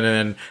terpenes, and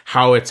then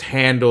how it's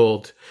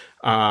handled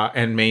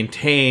and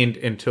maintained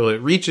until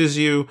it reaches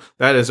you.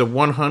 That is a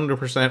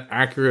 100%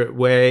 accurate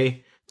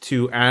way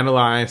to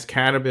analyze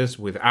cannabis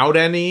without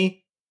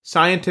any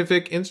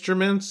scientific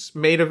instruments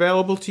made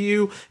available to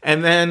you.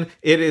 And then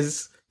it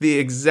is the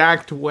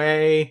exact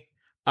way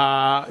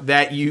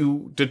that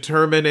you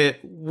determine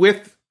it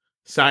with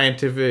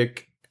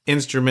scientific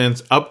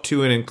instruments up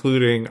to and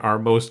including our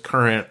most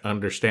current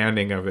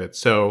understanding of it.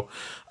 So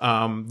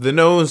the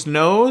nose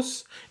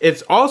knows.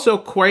 It's also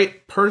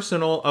quite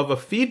personal of a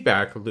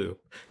feedback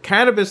loop.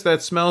 Cannabis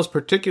that smells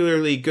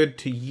particularly good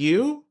to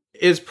you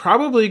is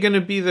probably going to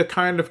be the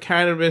kind of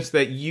cannabis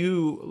that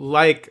you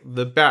like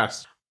the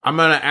best. I'm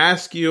going to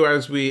ask you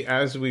as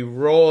we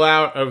roll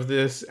out of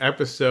this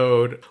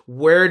episode,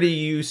 where do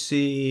you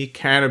see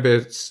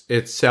cannabis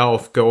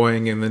itself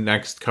going in the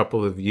next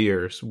couple of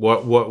years?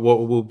 What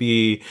will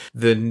be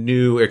the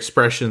new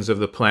expressions of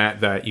the plant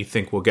that you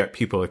think will get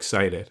people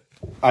excited?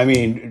 I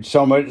mean,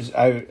 so much.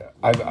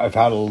 I've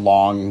had a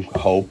long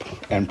hope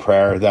and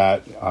prayer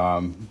that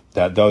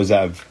that those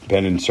that have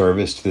been in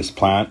service to this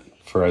plant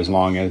for as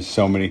long as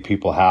so many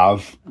people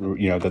have,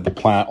 that the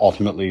plant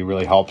ultimately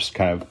really helps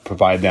kind of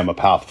provide them a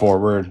path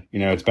forward.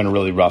 It's been a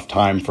really rough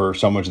time for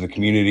so much of the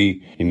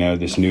community,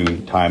 this new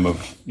time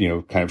of,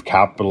 kind of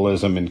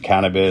capitalism and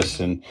cannabis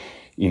and,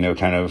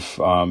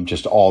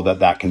 just all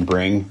that can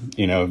bring,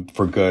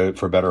 for good,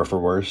 for better or for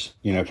worse,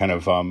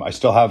 I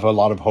still have a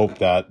lot of hope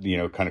that,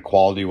 kind of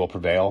quality will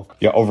prevail.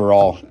 Yeah,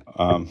 overall,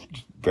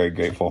 very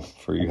grateful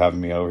for you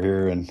having me over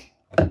here, and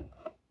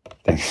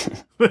thanks.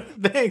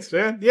 Thanks,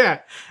 man. Yeah,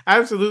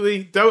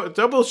 absolutely.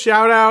 Double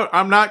shout out.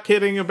 I'm not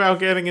kidding about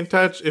getting in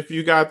touch. If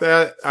you got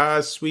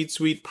that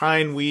sweet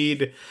pine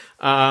weed,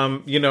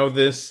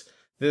 this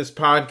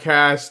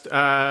podcast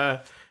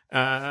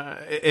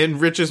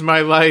enriches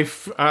my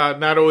life.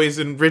 Not always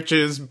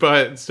enriches,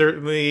 but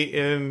certainly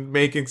in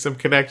making some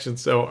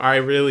connections. So I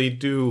really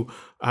do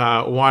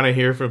want to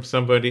hear from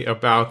somebody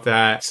about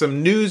that.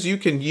 Some news you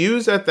can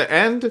use at the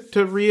end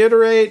to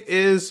reiterate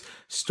is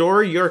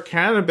store your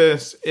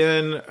cannabis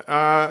in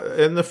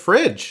the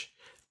fridge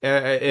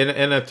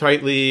in a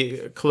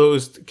tightly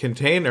closed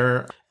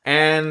container.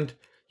 And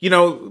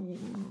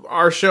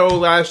our show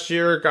last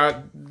year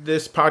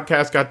this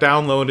podcast got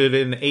downloaded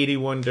in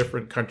 81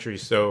 different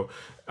countries. So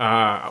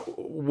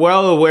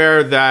well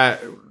aware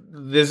that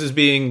this is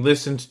being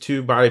listened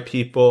to by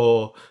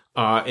people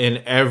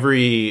in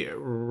every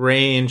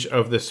range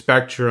of the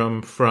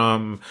spectrum,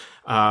 from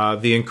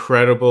the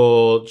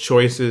incredible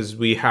choices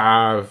we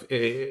have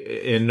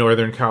in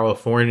Northern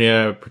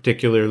California,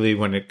 particularly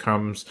when it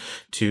comes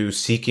to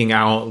seeking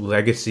out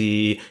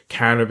legacy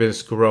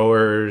cannabis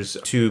growers,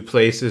 to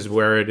places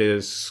where it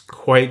is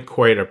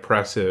quite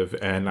oppressive.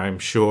 And I'm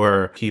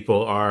sure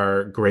people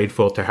are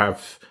grateful to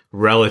have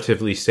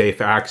relatively safe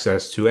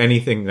access to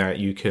anything that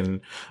you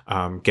can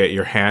get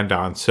your hand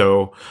on.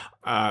 So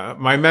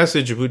my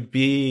message would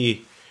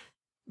be,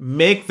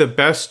 make the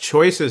best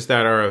choices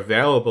that are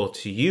available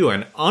to you,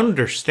 and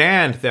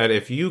understand that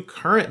if you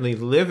currently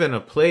live in a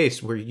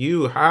place where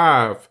you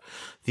have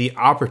the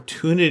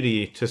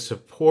opportunity to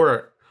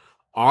support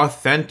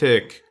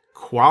authentic,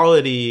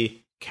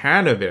 quality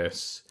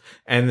cannabis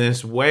and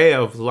this way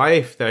of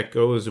life that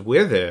goes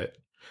with it,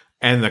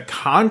 and the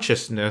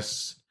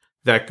consciousness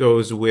that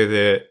goes with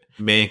it,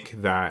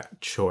 make that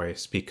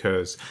choice,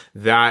 because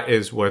that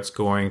is what's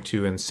going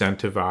to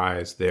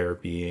incentivize there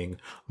being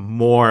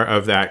more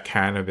of that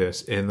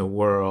cannabis in the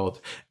world.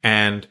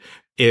 And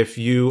if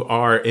you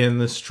are in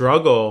the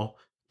struggle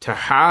to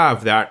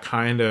have that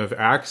kind of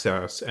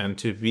access and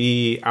to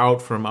be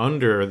out from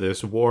under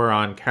this war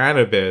on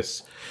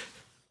cannabis,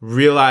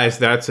 realize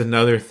that's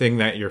another thing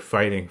that you're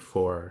fighting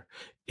for,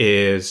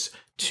 is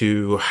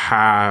to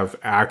have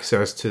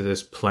access to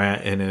this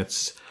plant in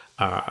its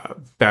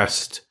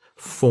best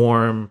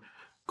form,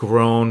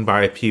 grown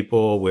by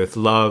people with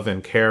love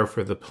and care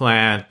for the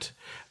plant,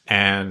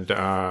 and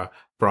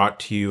brought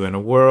to you in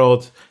a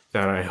world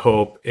that I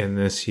hope in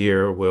this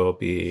year will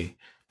be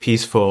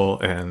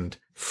peaceful and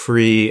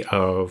free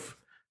of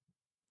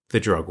the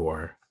drug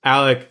war.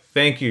 Alec,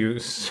 thank you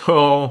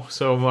so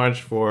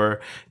much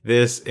for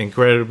this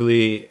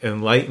incredibly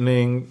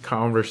enlightening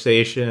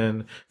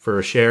conversation,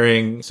 for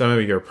sharing some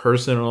of your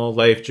personal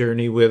life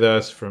journey with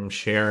us, from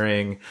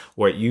sharing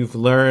what you've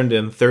learned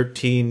in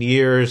 13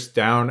 years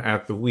down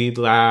at the Weed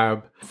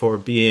Lab, for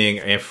being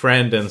a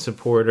friend and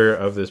supporter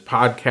of this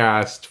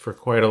podcast for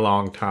quite a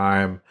long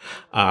time,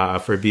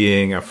 for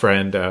being a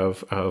friend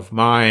of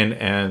mine,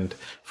 and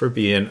for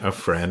being a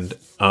friend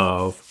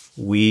of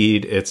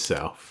weed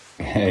itself.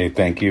 Hey,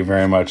 thank you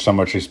very much. So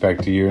much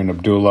respect to you and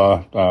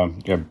Abdullah.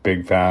 You're a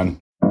big fan.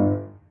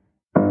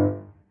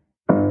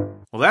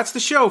 Well, that's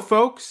the show,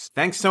 folks.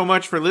 Thanks so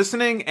much for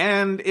listening.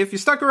 And if you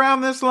stuck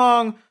around this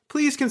long,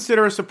 please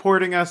consider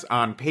supporting us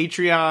on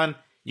Patreon.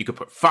 You could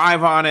put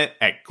 5 on it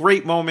at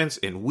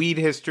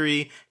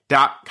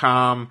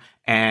greatmomentsinweedhistory.com.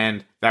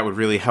 And that would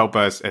really help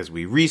us as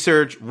we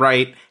research,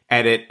 write,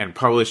 edit, and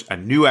publish a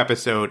new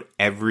episode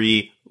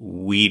every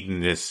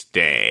Weedness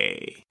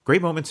Day.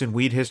 Great Moments in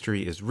Weed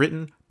History is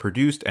written,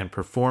 produced, and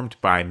performed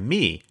by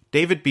me,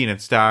 David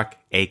Bienenstock,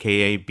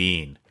 aka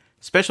Bean.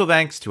 Special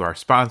thanks to our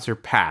sponsor,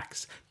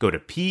 PAX. Go to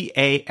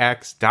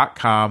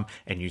PAX.com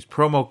and use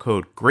promo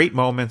code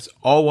GREATMOMENTS,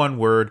 all one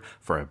word,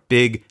 for a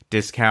big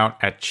discount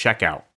at checkout.